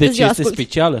seara și toată ziua de ce este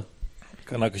specială?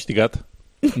 Că n-a câștigat?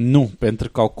 Nu, pentru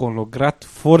că au conlucrat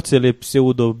forțele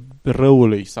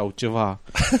pseudo-răului sau ceva.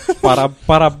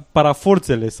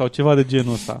 Paraforțele sau ceva de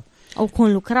genul ăsta. Au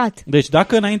conlucrat. Deci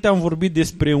dacă înainte am vorbit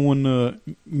despre un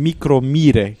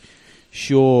micromire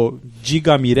și o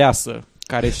gigamireasă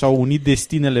care și-au unit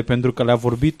destinele pentru că le-a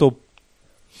vorbit o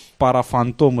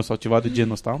parafantomă sau ceva de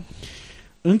genul ăsta,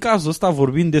 în cazul ăsta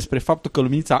vorbim despre faptul că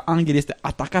Luminița Anghel este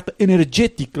atacată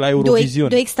energetic la Eurovision.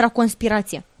 De o extra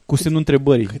conspirație. Cu semnul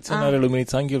întrebării. Câți ani are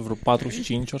Luminița Anghel? Vreo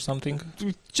 45 or something?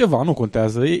 Ceva, nu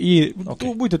contează.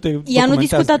 Okay. Uite-te, ea nu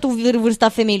discuta tu vârsta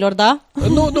femeilor, da?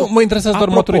 Nu, mă interesează doar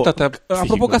maturitatea psihică.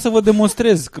 Apropo, ca să vă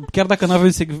demonstrez, chiar dacă nu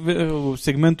avem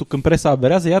segmentul când presa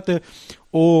aberează, iată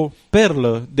o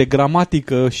perlă de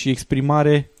gramatică și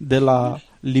exprimare de la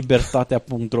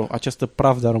libertatea.ro, această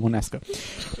pravda românească.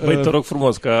 Băi, te rog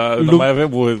frumos, că mai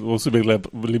avem un subiect la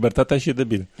libertatea și e de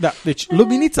bine. Da, deci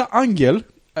Luminița Anghel,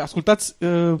 ascultați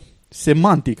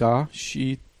semantica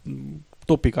și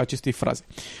topica acestei fraze.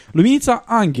 Luminița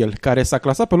Anghel, care s-a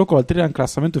clasat pe locul al 3-lea în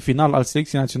clasamentul final al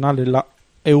selecției naționale la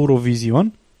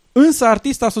Eurovision, însă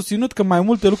artista a susținut că mai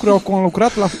multe lucruri au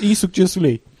conlucrat la insuccesul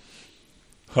ei.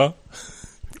 Ha?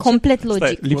 Complet logic.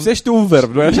 Stai, lipsește un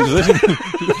verb, nu-i așa?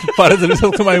 Pare să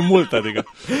lipsească mai mult, adică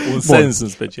un sens în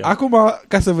special. Acum,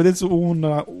 ca să vedeți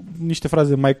niște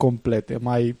fraze mai complete,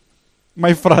 mai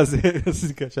mai fraze, să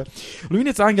zic așa.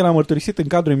 Lumineța Angela a mărturisit în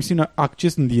cadrul emisiunii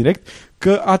Acces în direct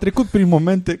că a trecut prin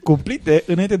momente cumplite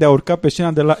înainte de a urca pe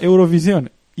scena de la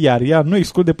Eurovision, iar ea nu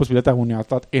exclude posibilitatea unui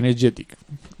atat energetic.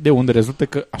 De unde rezultă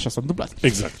că așa s-a întâmplat.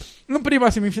 Exact. În prima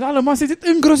semifinală m-am simțit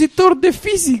îngrozitor de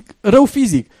rău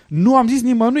fizic. Nu am zis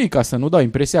nimănui ca să nu dau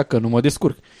impresia că nu mă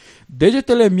descurc.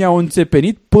 Degetele mi-au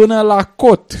înțepenit până la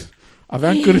cot.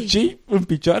 Aveam cârcei în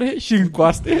picioare și în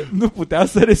coaste, nu puteam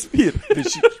să respir.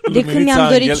 Deci, de când mi-am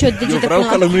dorit și eu degete. Eu vreau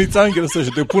ca Luminița Angel să-și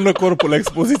depună corpul la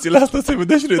expozițiile astea, să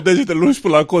vedea și degetele lungi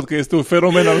până la cot, că este un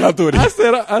fenomen al naturii.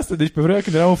 Asta. Deci pe vremea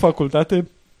când eram în facultate,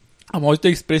 am auzit o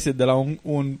expresie de la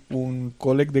un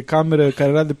coleg de cameră care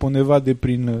era de pe undeva de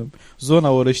prin zona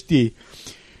Orăștiei.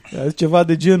 Ceva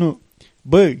de genul: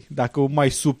 băi, dacă o mai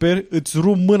super, îți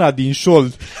rup mâna din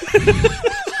șold.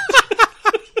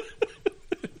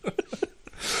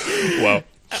 Wow.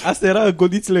 Astea era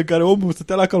condițiile în care omul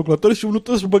stătea la calculator și unul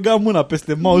tot își băga mâna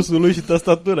peste mouse-ul lui și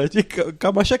tastatura.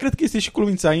 Cam așa cred că este și cu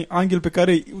Lumința Angel, pe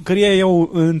care i-au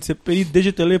înțepenit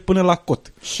degetele până la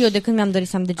cot. Și eu de când mi-am dorit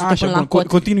să am degete până la cot.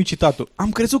 Continui citatul.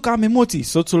 Am crezut că am emoții.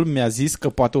 Soțul mi-a zis că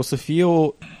poate o să fie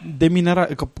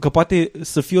că poate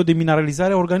să fie o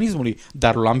demineralizare a organismului,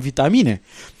 dar luam vitamine.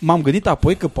 M-am gândit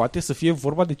apoi că poate să fie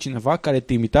vorba de cineva care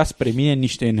trimitea spre mine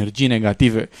niște energii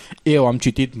negative. Eu am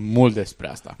citit mult despre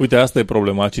asta. Uite, asta e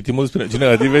problema. A citit mult despre energii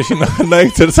negative și n-a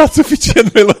exersat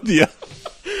suficient melodia.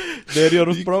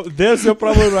 There's your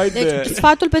problem right there. Deci,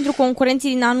 sfatul pentru concurenții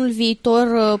din anul viitor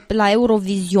la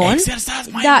Eurovision,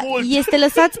 este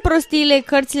lăsați prostiile,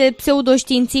 cărțile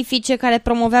pseudoștiințifice care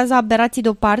promovează aberații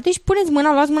deoparte și puneți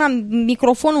mâna, luați mâna,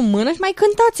 microfonul în mână și mai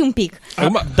cântați un pic.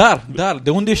 Dar, de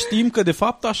unde știm că de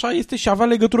fapt așa este și avea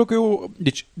legătură cu eu?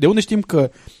 Deci, de unde știm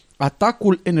că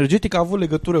atacul energetic a avut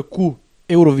legătură cu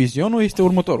Eurovisionul este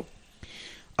următorul.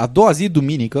 A doua zi,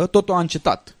 duminică, totul a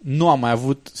încetat. Nu am mai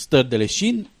avut stări de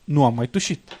leșin, nu am mai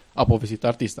tușit, a povestit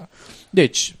artista.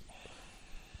 Deci,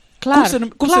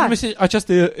 cum se numește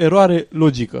această eroare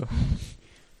logică?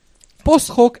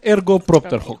 Post hoc ergo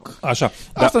propter hoc. Așa.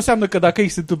 Asta înseamnă că dacă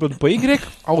X se întâmplă după Y,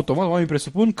 automat oamenii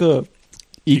presupun că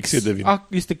X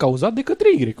este cauzat de către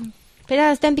Y. Păi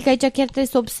da, stai un pic, aici chiar trebuie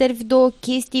să observi două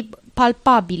chestii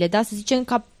palpabile, da? Să zicem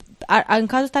că în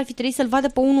cazul ăsta ar fi trebuit să-l vadă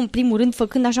pe unul în primul rând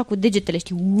făcând așa cu degetele,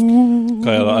 știi?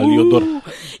 Ca al Iodor.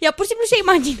 Ea pur și simplu și-a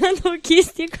imaginat o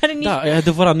chestie care nici... Da, e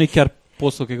adevărat, nu e chiar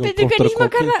poți să pentru că nici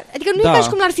măcar adică nu e ca și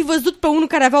cum l-ar fi văzut pe unul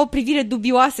care avea o privire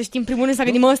dubioasă, știi, în primul rând s-a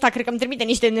gândit, ăsta cred că îmi trimite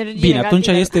niște energie. Bine, atunci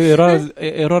este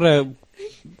eroarea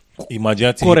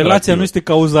imaginație. Corelația nu este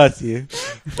cauzație.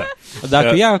 Da.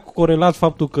 Dacă ea a corelat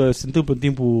faptul că se întâmplă în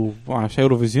timpul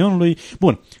Eurovisionului,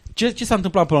 bun. Ce s-a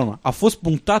întâmplat până la urmă? A fost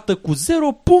punctată cu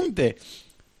 0 puncte.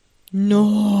 No.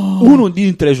 Unul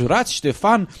dintre jurați,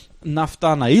 Ștefan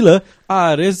Naftanailă, a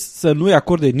ales să nu-i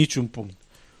acorde niciun punct.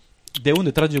 De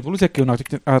unde trage concluzia că e un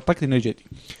atac energetic.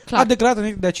 Clar. A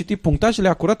declarat de a citi punctajele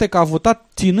acurate că a votat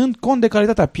ținând cont de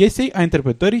calitatea piesei, a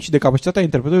interpretării și de capacitatea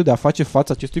interpretării de a face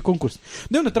față acestui concurs.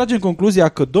 De unde trage concluzia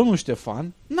că domnul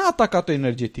Ștefan n-a atacat-o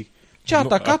energetic, ci a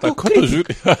atacat-o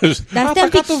critic. Dar a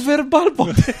atacat-o verbal,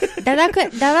 poate. Dar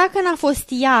dacă n-a fost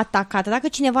ea atacată, dacă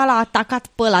cineva l-a atacat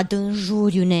pe ăla din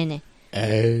juriu, nene,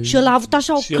 și el a avut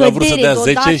așa o cădere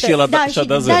deodată. 10 și el a dat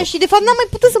 0. Da, și de fapt n-a mai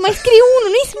putut să mai scrie unul,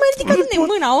 nu-i să mai ridică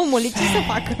mâna omului, ce să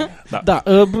facă? Da,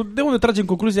 de unde tragem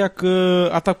concluzia că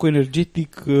atacul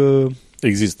energetic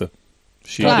există.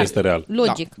 Și este real.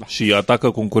 Logic. Da. Și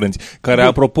atacă concurenții. Care,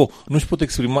 apropo,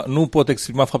 nu pot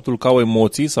exprima faptul că au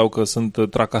emoții sau că sunt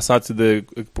tracasați de,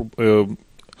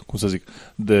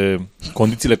 de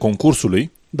condițiile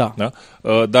concursului. Da.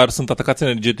 Dar sunt atacați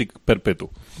energetic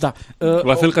perpetu. Da.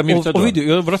 La fel ca Mircea Joan.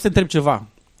 Ovidiu, eu vreau să te întreb ceva.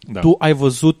 Da. Tu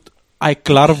ai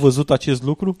clar văzut acest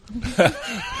lucru?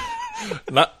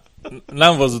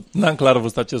 N-am clar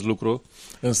văzut acest lucru,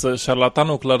 însă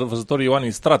șarlatanul clarvăzător Ioan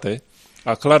Istrate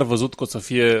a clar văzut că o să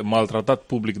fie maltratat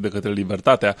public de către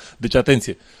Libertatea. Deci,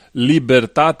 atenție,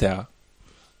 Libertatea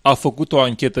a făcut o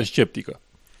anchetă sceptică.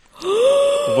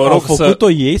 Vă rog au făcut-o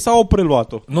ei sau au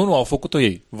preluat-o? Nu, au făcut-o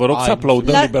ei. Vă rog să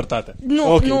aplaudăm Libertatea.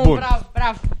 Nu,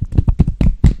 bravo.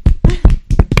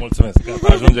 Mulțumesc,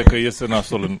 gata, ajunge că iese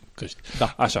nasul în căști.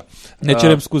 Da. Așa. Ne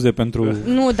cerem scuze pentru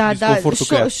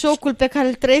șocul pe care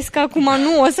îl trăiesc acum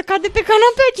o să cade pe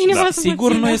canapea cineva să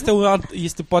sigur mă țină. Nu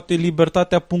este poate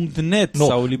libertatea.net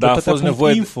sau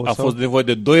libertatea.info. A fost nevoie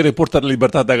de 2 reporteri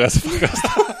Libertatea ca să facă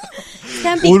asta.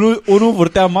 Unul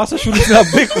vârtea masa și unul la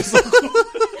becul.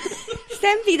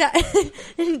 Stai un pic,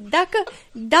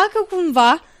 dacă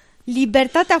cumva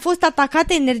Libertatea a fost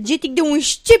atacată energetic de un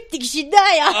sceptic și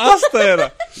de-aia. Asta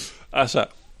era. Așa.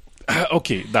 Ok,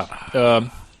 da.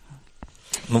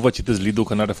 Nu vă citesc lead-ul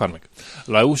că n-are farmec.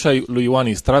 La ușa lui Ioan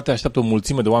Istrate așteaptă o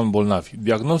mulțime de oameni bolnavi.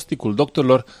 Diagnosticul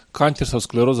doctorilor, cancer sau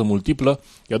scleroză multiplă,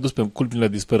 i-a dus pe culpile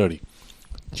disperării.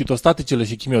 Citostaticele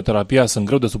și chimioterapia sunt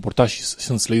greu de suportat și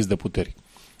sunt slăiți de puteri.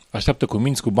 Așteaptă cu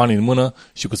minți, cu bani în mână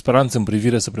și cu speranță în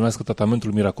privire să primească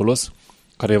tratamentul miraculos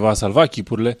care va salva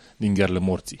chipurile din ghearele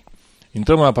morții.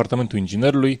 Intrăm în apartamentul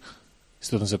inginerului,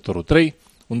 este în sectorul 3,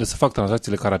 unde se fac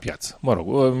tranzacțiile ca la piață. Mă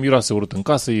rog, miroase urât în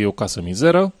casă, e o casă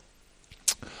mizeră.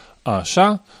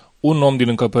 Așa, un om din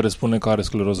încăpere spune că are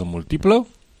scleroză multiplă.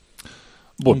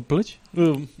 Bun. Îmi plăci?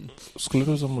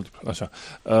 Scleroză multiplă, așa.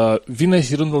 Vine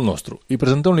și rândul nostru. Îi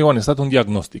prezentăm lui Ioan Istrate un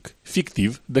diagnostic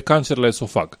fictiv de cancer la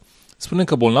esofag. Spune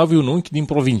că bolnavul e un unchi din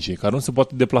provincie, care nu se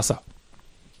poate deplasa.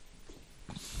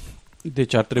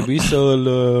 Deci ar trebui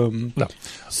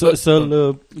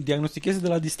să-l diagnosticheze de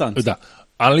la distanță. Da.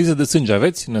 Analize de sânge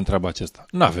aveți? Ne întreabă acesta.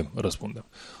 N-avem, răspundem.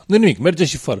 Nu nimic, merge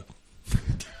și fără.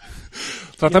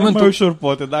 Tratamentul mai ușor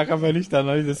poate, dacă avea niște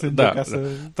analize de sânge ca să...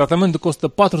 Tratamentul costă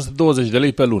 420 de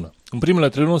lei pe lună. În primele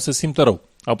 3 luni se simte rău,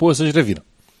 apoi o să-și revină.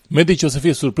 Medicii o să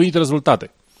fie surprinși de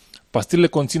rezultate. Pastilele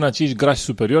conțin acești grași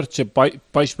superiori,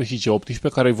 C14 și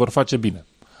C18, care îi vor face bine.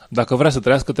 Dacă vrea să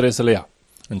trăiască, trebuie să le ia.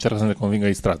 Încearcă să ne convingă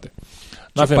Istrate.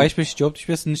 C14 și C18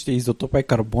 sunt niște izotopi ai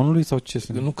carbonului sau ce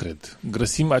sunt? Nu cred.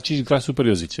 Grăsim acești grași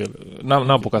superiori, zice el. N-am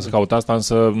apucat să caut asta,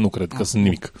 însă nu cred că sunt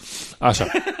nimic. Așa.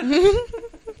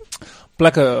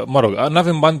 Pleacă, mă rog,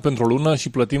 n-avem bani pentru o lună și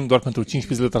plătim doar pentru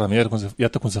 15 zile de tratament.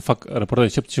 Iată cum se fac reportare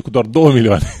sceptice cu doar 2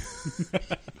 milioane.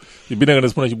 E bine că ne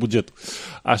spune și bugetul.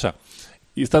 Așa.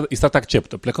 Istrate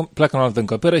acceptă. Pleacă în altă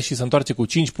încăpere și se întoarce cu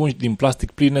 5 pungi din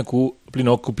plastic pline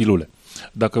ochi cu pilule.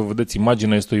 Dacă vedeți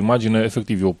imaginea, este o imagine,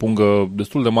 efectiv, e o pungă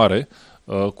destul de mare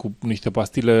cu niște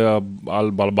pastile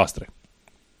albastre.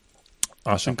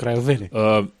 Așa. În craiovene.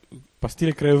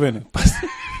 Pastile craiovene.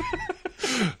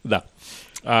 Da.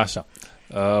 Așa.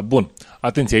 Bun.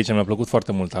 Atenție, aici mi-a plăcut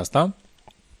foarte mult asta.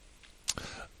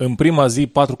 În prima zi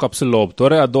 4 capsule la 8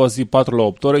 ore, a doua zi 4 la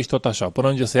 8 ore și tot așa. Până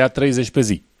ajunge să ia 30 pe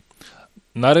zi.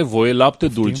 N-are voie lapte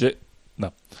dulce.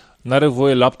 Da. N-are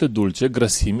voie lapte dulce,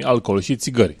 grăsimi, alcool și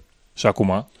țigări. Și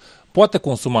acum poate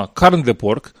consuma carne de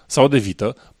porc sau de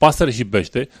vită, pasăre și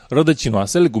pește,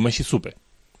 rădăcinoase, legume și supe.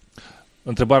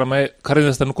 Întrebarea mea e, care din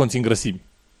astea nu conțin grăsimi?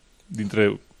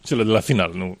 Dintre cele de la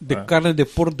final, nu? Carne de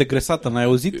porc degresată, n-ai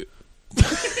auzit?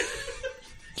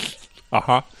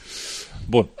 Aha.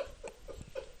 Bun.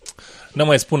 Ne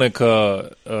mai spune că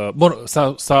bun,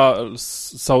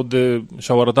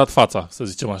 și-au arătat fața, să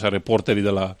zicem așa, reporterii de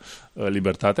la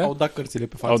Libertatea. Au dat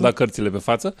cărțile pe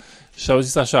față. Și au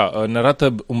zis așa, ne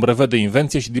arată un brevet de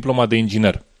invenție și diploma de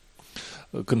inginer.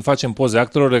 Când facem poze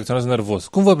actelor, reacționează nervos.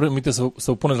 Cum vă permite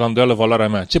să puneți la îndoială valoarea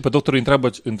mea? Ce, pe doctorul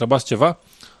întrebați ceva?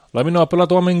 La mine au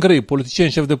apelat oameni grei,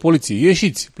 politicieni, șef de poliție.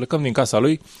 Ieșiți! Plecăm din casa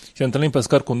lui și ne întâlnim pe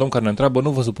scări cu un domn care ne întreabă,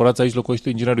 nu vă supărați, aici locuiește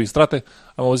inginerul Istrate?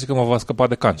 Am auzit că mă va scăpa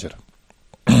de cancer.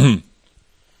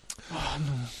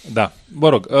 Da, mă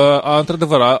rog,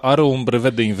 într-adevăr are un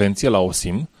brevet de invenție la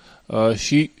OSIM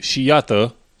și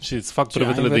iată, și îți fac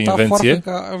brevetele de invenție.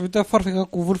 A inventat foarfeca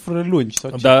cu vârfurile lungi. Sau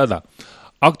ce? Da.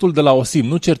 Actul de la OSIM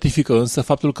nu certifică însă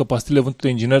faptul că pastilele vândute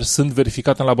de inginer sunt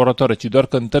verificate în laboratoare, ci doar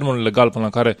că în termenul legal până la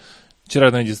care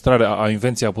cererea de înregistrare a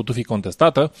invenției a putut fi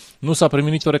contestată, nu s-a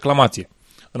primit nicio reclamație.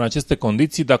 În aceste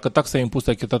condiții, dacă taxa e impusă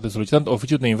de achitate solicitant,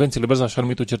 oficiul de invenție eliberează așa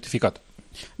numitul certificat.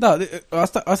 Da,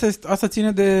 asta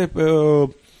ține de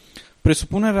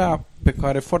presupunerea pe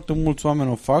care foarte mulți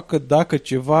oameni o fac, că dacă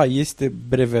ceva este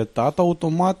brevetat,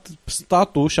 automat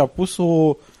statul și-a pus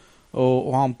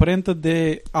o amprentă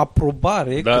de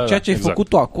aprobare că ceea ce ai făcut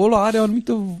tu acolo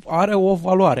are o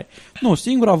valoare. Nu,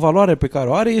 singura valoare pe care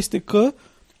o are este că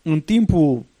în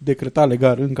timpul decretat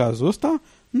legal în cazul ăsta,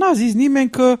 n-a zis nimeni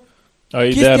că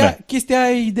chestia aia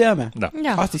e ideea mea. Da.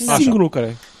 Asta e singurul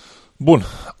care... Bun,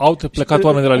 au plecat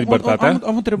oameni de la Libertatea. Am o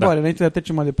întrebare, înainte de a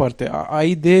trece mai departe. Ai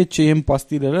idee ce e în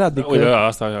pastilele alea? Uite,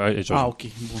 asta aici. Ok,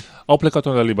 bun. Au plecat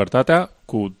oameni de la Libertatea,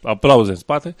 cu aplauze în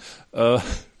spate,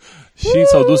 și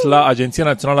s-au dus la Agenția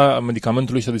Națională a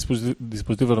Medicamentului și a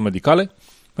Dispozitivelor Medicale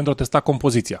pentru a testa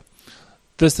compoziția.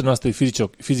 Testele noastre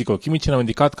fizico-chimice ne-au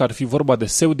indicat că ar fi vorba de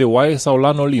seu de oaie sau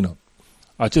lanolină.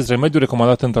 Acest remediu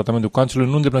recomandat în tratamentul cancerului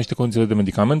nu îndeplinește condițiile de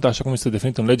medicament, așa cum este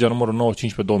definit în legea numărul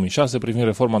 915/2006 privind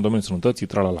reforma în domeniul sănătății,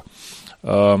 tralala.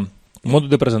 Modul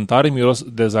de prezentare, miros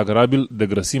dezagreabil de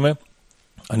grăsime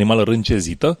animală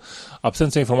râncezită,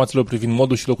 absența informațiilor privind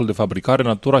modul și locul de fabricare,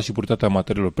 natura și puritatea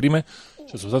materiilor prime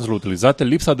și substanțelor utilizate,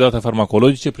 lipsa de date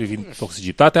farmacologice privind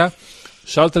toxicitatea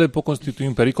și altele pot constitui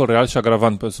un pericol real și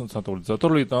agravant pe sănătatea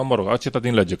utilizatorului. Mă rog, acesta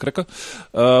din lege, cred că.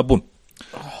 Bun.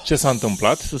 Ce s-a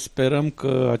întâmplat? Să sperăm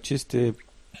că aceste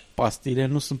pastile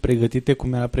nu sunt pregătite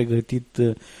cum era pregătit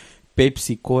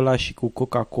Pepsi Cola și cu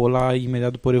Coca-Cola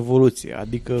imediat după Revoluție,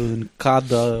 adică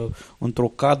într-o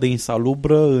cadă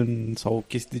insalubră sau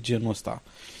chestii de genul ăsta.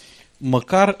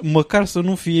 Măcar să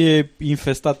nu fie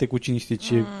infestate cu cine știe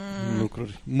ce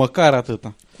lucruri. Măcar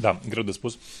atâta. Da, greu de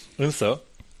spus. Însă,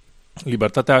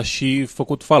 Libertatea a și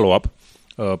făcut follow-up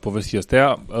povestii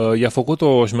astea. I-a făcut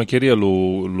o șmecherie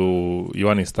lui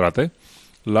Ioan Strate.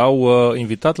 L-au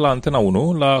invitat la Antena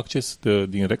 1, la acces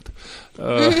direct.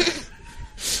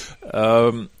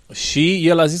 Și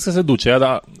el a zis că se duce,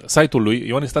 dar site-ul lui,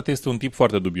 Ioan Strate este un tip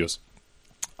foarte dubios.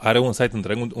 Are un site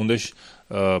întreg unde își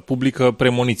publică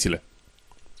premonițiile.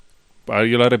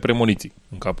 El are premoniții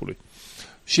în capul lui.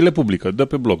 Și le publică, dă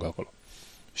pe blog acolo.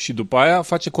 Și după aia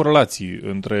face corelații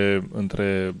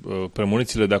între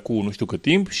premonițiile de acum nu știu cât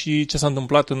timp și ce s-a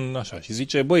întâmplat în așa. Și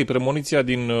zice, băi, premoniția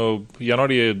din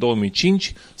ianuarie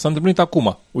 2005 s-a întâmplat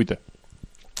acum, uite.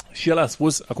 Și el a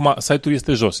spus, acum site-ul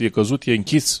este jos, e căzut, e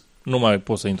închis, nu mai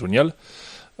pot să intru în el.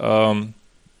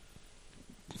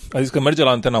 A zis că merge la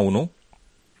Antena 1,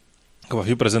 că va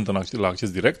fi prezent la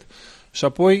acces direct, și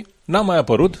apoi n-a mai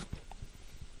apărut.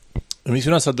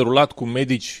 Emisiunea s-a derulat cu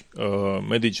medici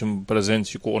în prezent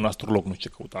și cu un astrolog, nu știu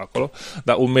ce căuta acolo,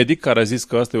 dar un medic care a zis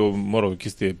că asta e o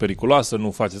chestie periculoasă,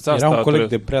 nu faceți asta. Era un coleg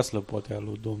de breaslă, poate, al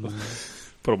lui domnului.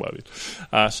 Probabil.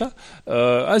 Așa.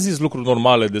 A zis lucruri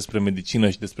normale despre medicină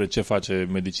și despre ce face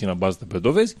medicina bazată pe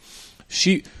dovezi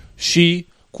și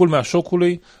culmea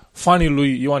șocului, fanii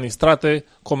lui Ioan Strate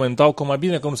comentau că mai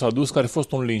bine că nu s-a dus, că ar fi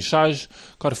fost un linșaj,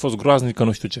 că ar fi fost groaznic, că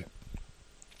nu știu ce.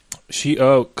 Și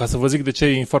ca să vă zic de ce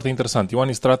e foarte interesant,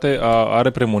 Ioan Strate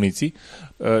are premoniții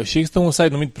și există un site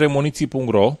numit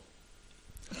premoniții.ro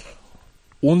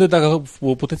unde, dacă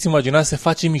vă puteți imagina, se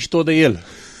face mișto de el.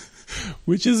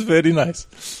 Which is very nice.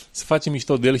 Se face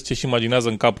mișto de el și ce-și imaginează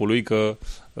în capul lui că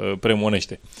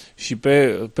premonește. Și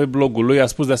pe blogul lui a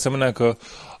spus de asemenea că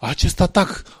acest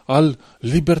atac al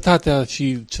Libertatea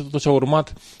și tot ce a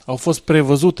urmat au fost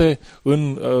prevăzute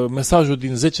în mesajul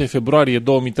din 10 februarie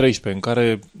 2013, în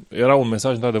care era un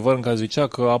mesaj într-adevăr în care zicea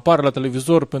că apare la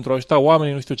televizor pentru a ajuta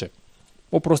oamenii, nu știu ce.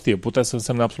 O prostie, putea să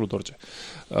însemne absolut orice.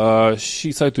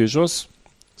 Și site-ul e jos.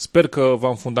 Sper că va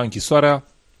înfunda închisoarea.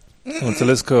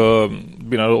 Înțeles că,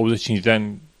 bine, are 85 de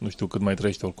ani, nu știu cât mai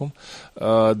trăiește oricum,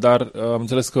 dar am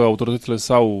înțeles că autoritățile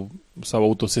s-au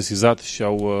autosesizat și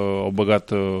au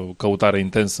băgat căutare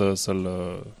intensă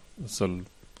să-l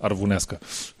arvunească.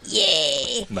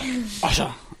 Yeah! Da.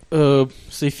 Așa.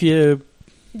 Să-i fie...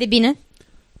 De bine?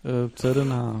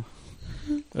 Țărâna...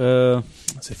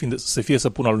 Să fie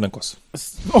săpun alunecos.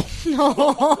 Oh. No.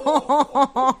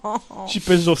 Și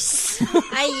pe jos.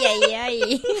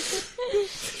 Ai.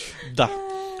 Da.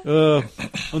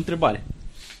 Întrebare.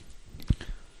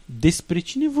 Despre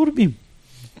cine vorbim?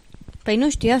 Păi nu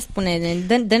știu, ia spune,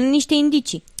 dă niște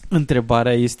indicii.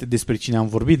 Întrebarea este despre cine am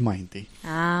vorbit mai întâi.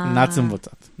 N-ați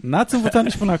învățat. N-ați învățat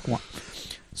nici până acum.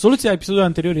 Soluția episodului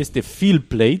anterior este Phil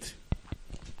Plate.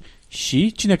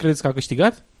 Și cine credeți că a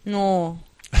câștigat? No.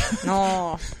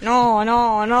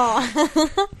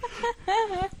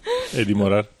 Eddie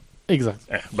Morar. Exact.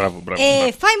 Bravo.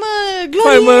 Faimă,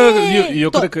 glorie! Eu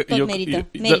cred că merită.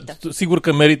 Da, sigur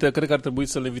că merită. Cred că ar trebui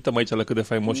să le invităm aici la cât de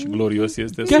faimos și glorios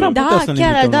este. Chiar am putea să ne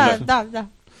invităm. Da.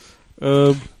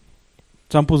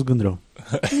 Ți-am pus gând rău.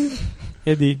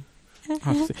 Eddie.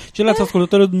 Ceilalți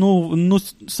ascultători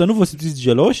să nu vă simțiți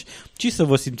geloși, ci să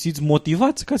vă simțiți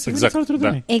motivați ca să veniți alături de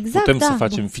noi. Exact, putem să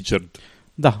facem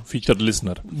featured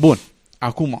listener. Bun.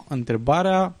 Acum,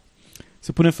 întrebarea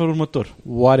se pune în felul următor.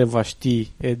 Oare va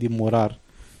ști Eddie Morar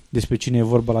despre cine e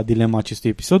vorba la dilema acestui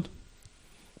episod?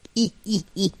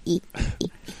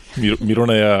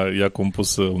 Mirona i-a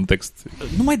compus un text.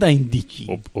 Nu mai dai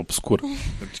indicii. Obscur.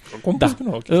 Da.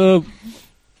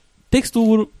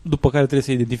 Textul după care trebuie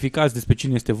să identificați despre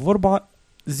cine este vorba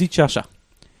zice așa.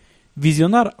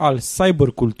 Vizionar al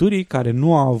cyberculturii care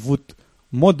nu a avut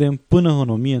modem până în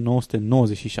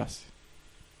 1996.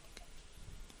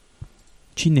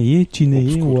 Cine e?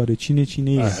 Oare cine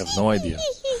e? I have no idea.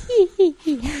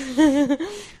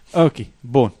 Ok,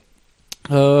 bun.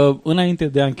 Înainte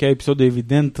de a încheia episodul,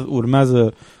 evident,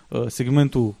 urmează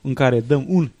segmentul în care dăm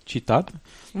un citat.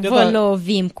 Vă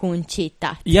lovim cu un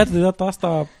citat. Iată, de data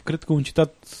asta, cred că un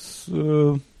citat,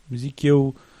 zic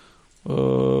eu,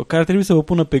 care trebuie să vă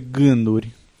pună pe gânduri.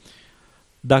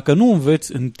 Dacă nu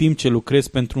înveți în timp ce lucrezi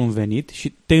pentru un venit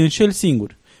și te înșeli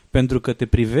singur, pentru că te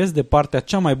privezi de partea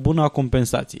cea mai bună a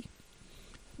compensației.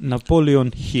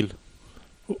 Napoleon Hill.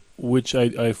 Which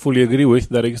I fully agree with,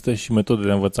 dar există și metode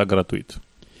de a învăța gratuit.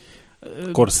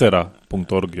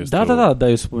 Coursera.org este Da,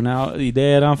 eu spunea,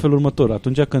 ideea era în felul următor.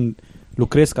 Atunci când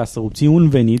lucrezi ca să obții un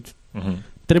venit,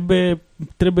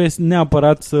 trebuie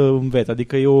neapărat să înveți.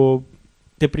 Adică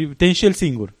te înșeli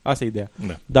singur. Asta e ideea.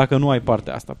 Da. Dacă nu ai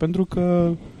partea asta. Pentru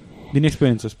că, din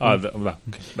experiență spun. Da.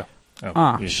 E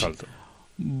altă.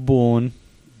 Bun.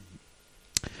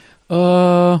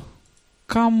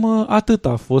 Cam atât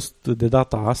a fost de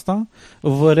data asta.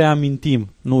 Vă reamintim,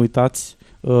 nu uitați,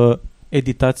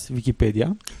 editați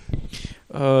Wikipedia.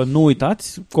 Nu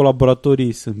uitați,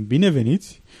 colaboratorii sunt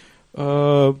bineveniți.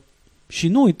 Și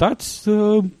nu uitați,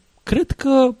 cred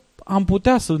că am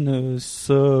putea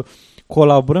să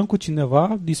colaborăm cu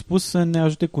cineva dispus să ne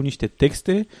ajute cu niște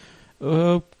texte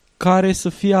care să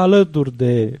fie alături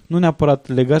de, nu neapărat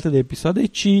legate de episoade,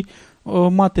 ci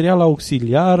material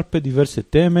auxiliar pe diverse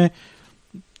teme.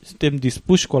 Suntem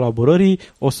dispuși colaborării.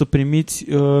 O să primiți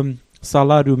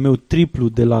salariul meu triplu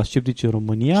de la Sceptici în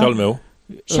România. Și al meu.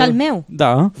 Și al meu.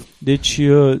 Da. Deci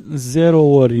 0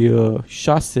 ori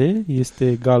 6 este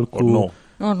egal cu... Ori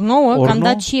 9, că am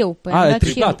dat și eu.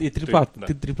 E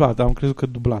triplat. Am crezut că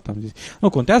dublat, am zis. Nu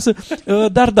contează,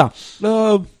 dar da.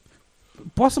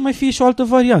 Poate să mai fie și o altă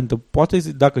variantă. Poate,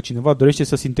 dacă cineva dorește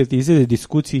să sintetizeze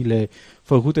discuțiile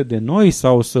făcute de noi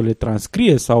sau să le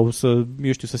transcrie sau să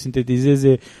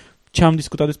sintetizeze ce am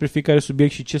discutat despre fiecare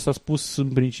subiect și ce s-a spus în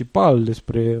principal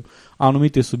despre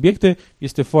anumite subiecte,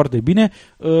 este foarte bine.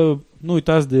 Nu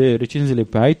uitați de recenziile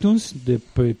pe iTunes,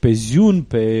 pe Zune,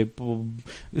 pe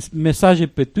mesaje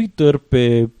pe Twitter,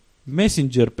 pe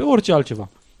Messenger, pe orice altceva.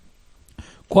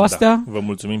 Cu astea... Vă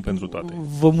mulțumim pentru toate.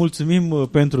 Vă mulțumim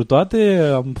pentru toate.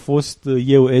 Am fost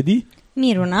eu, Edi.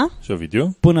 Miruna. Și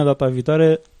Ovidiu. Până data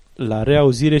viitoare, la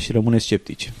reauzire și rămâneți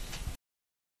sceptici.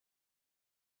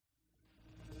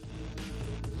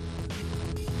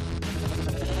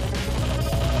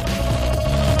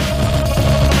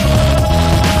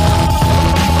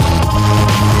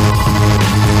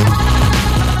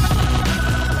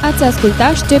 Ați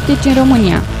ascultat Sceptici în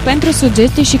România. Pentru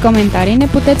sugestii și comentarii ne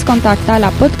puteți contacta la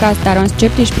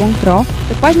podcast@sceptici.ro,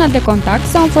 pe pagina de contact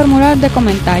sau în formular de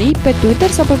comentarii, pe Twitter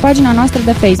sau pe pagina noastră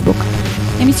de Facebook.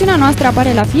 Emisiunea noastră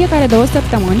apare la fiecare 2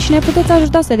 săptămâni și ne puteți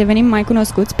ajuta să devenim mai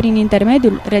cunoscuți prin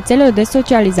intermediul rețelelor de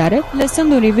socializare,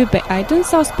 lăsând un review pe iTunes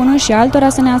sau spunând și altora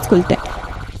să ne asculte.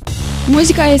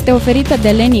 Muzica este oferită de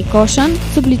Lenny Koshan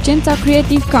sub licența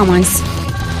Creative Commons.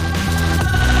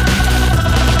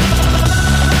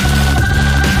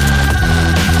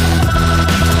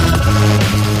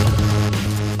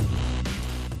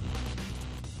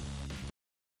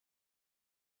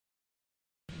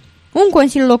 Un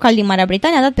consiliu local din Marea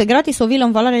Britanie a dat pe gratis o vilă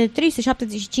în valoare de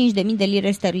 375.000 de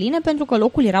lire sterline pentru că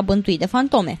locul era bântuit de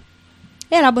fantome.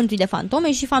 Era bântuit de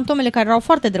fantome și fantomele care erau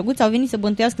foarte drăguți au venit să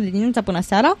bântuiască de dimineața până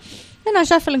seara, în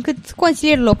așa fel încât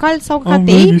consilierii locali s-au căcat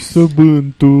ei. Am venit să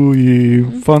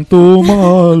bântuim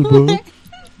fantoma albă.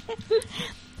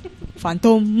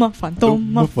 Fantoma.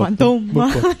 Fantom.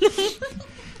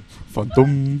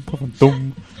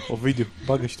 Ovidiu,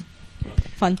 bagă și tu.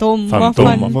 Fantoma.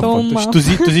 Și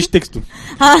tu zici textul.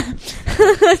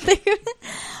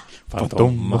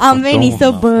 Fantoma. Am venit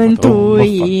să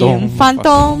bântuim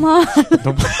fantoma.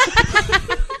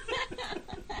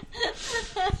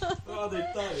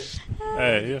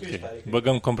 E ok.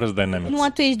 Băgăm Compressed Dynamics.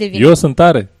 Numai tu ești de vină. Eu sunt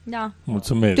tare? Da.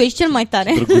 Mulțumesc. Tu ești cel mai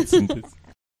tare. Drăguți sunteți.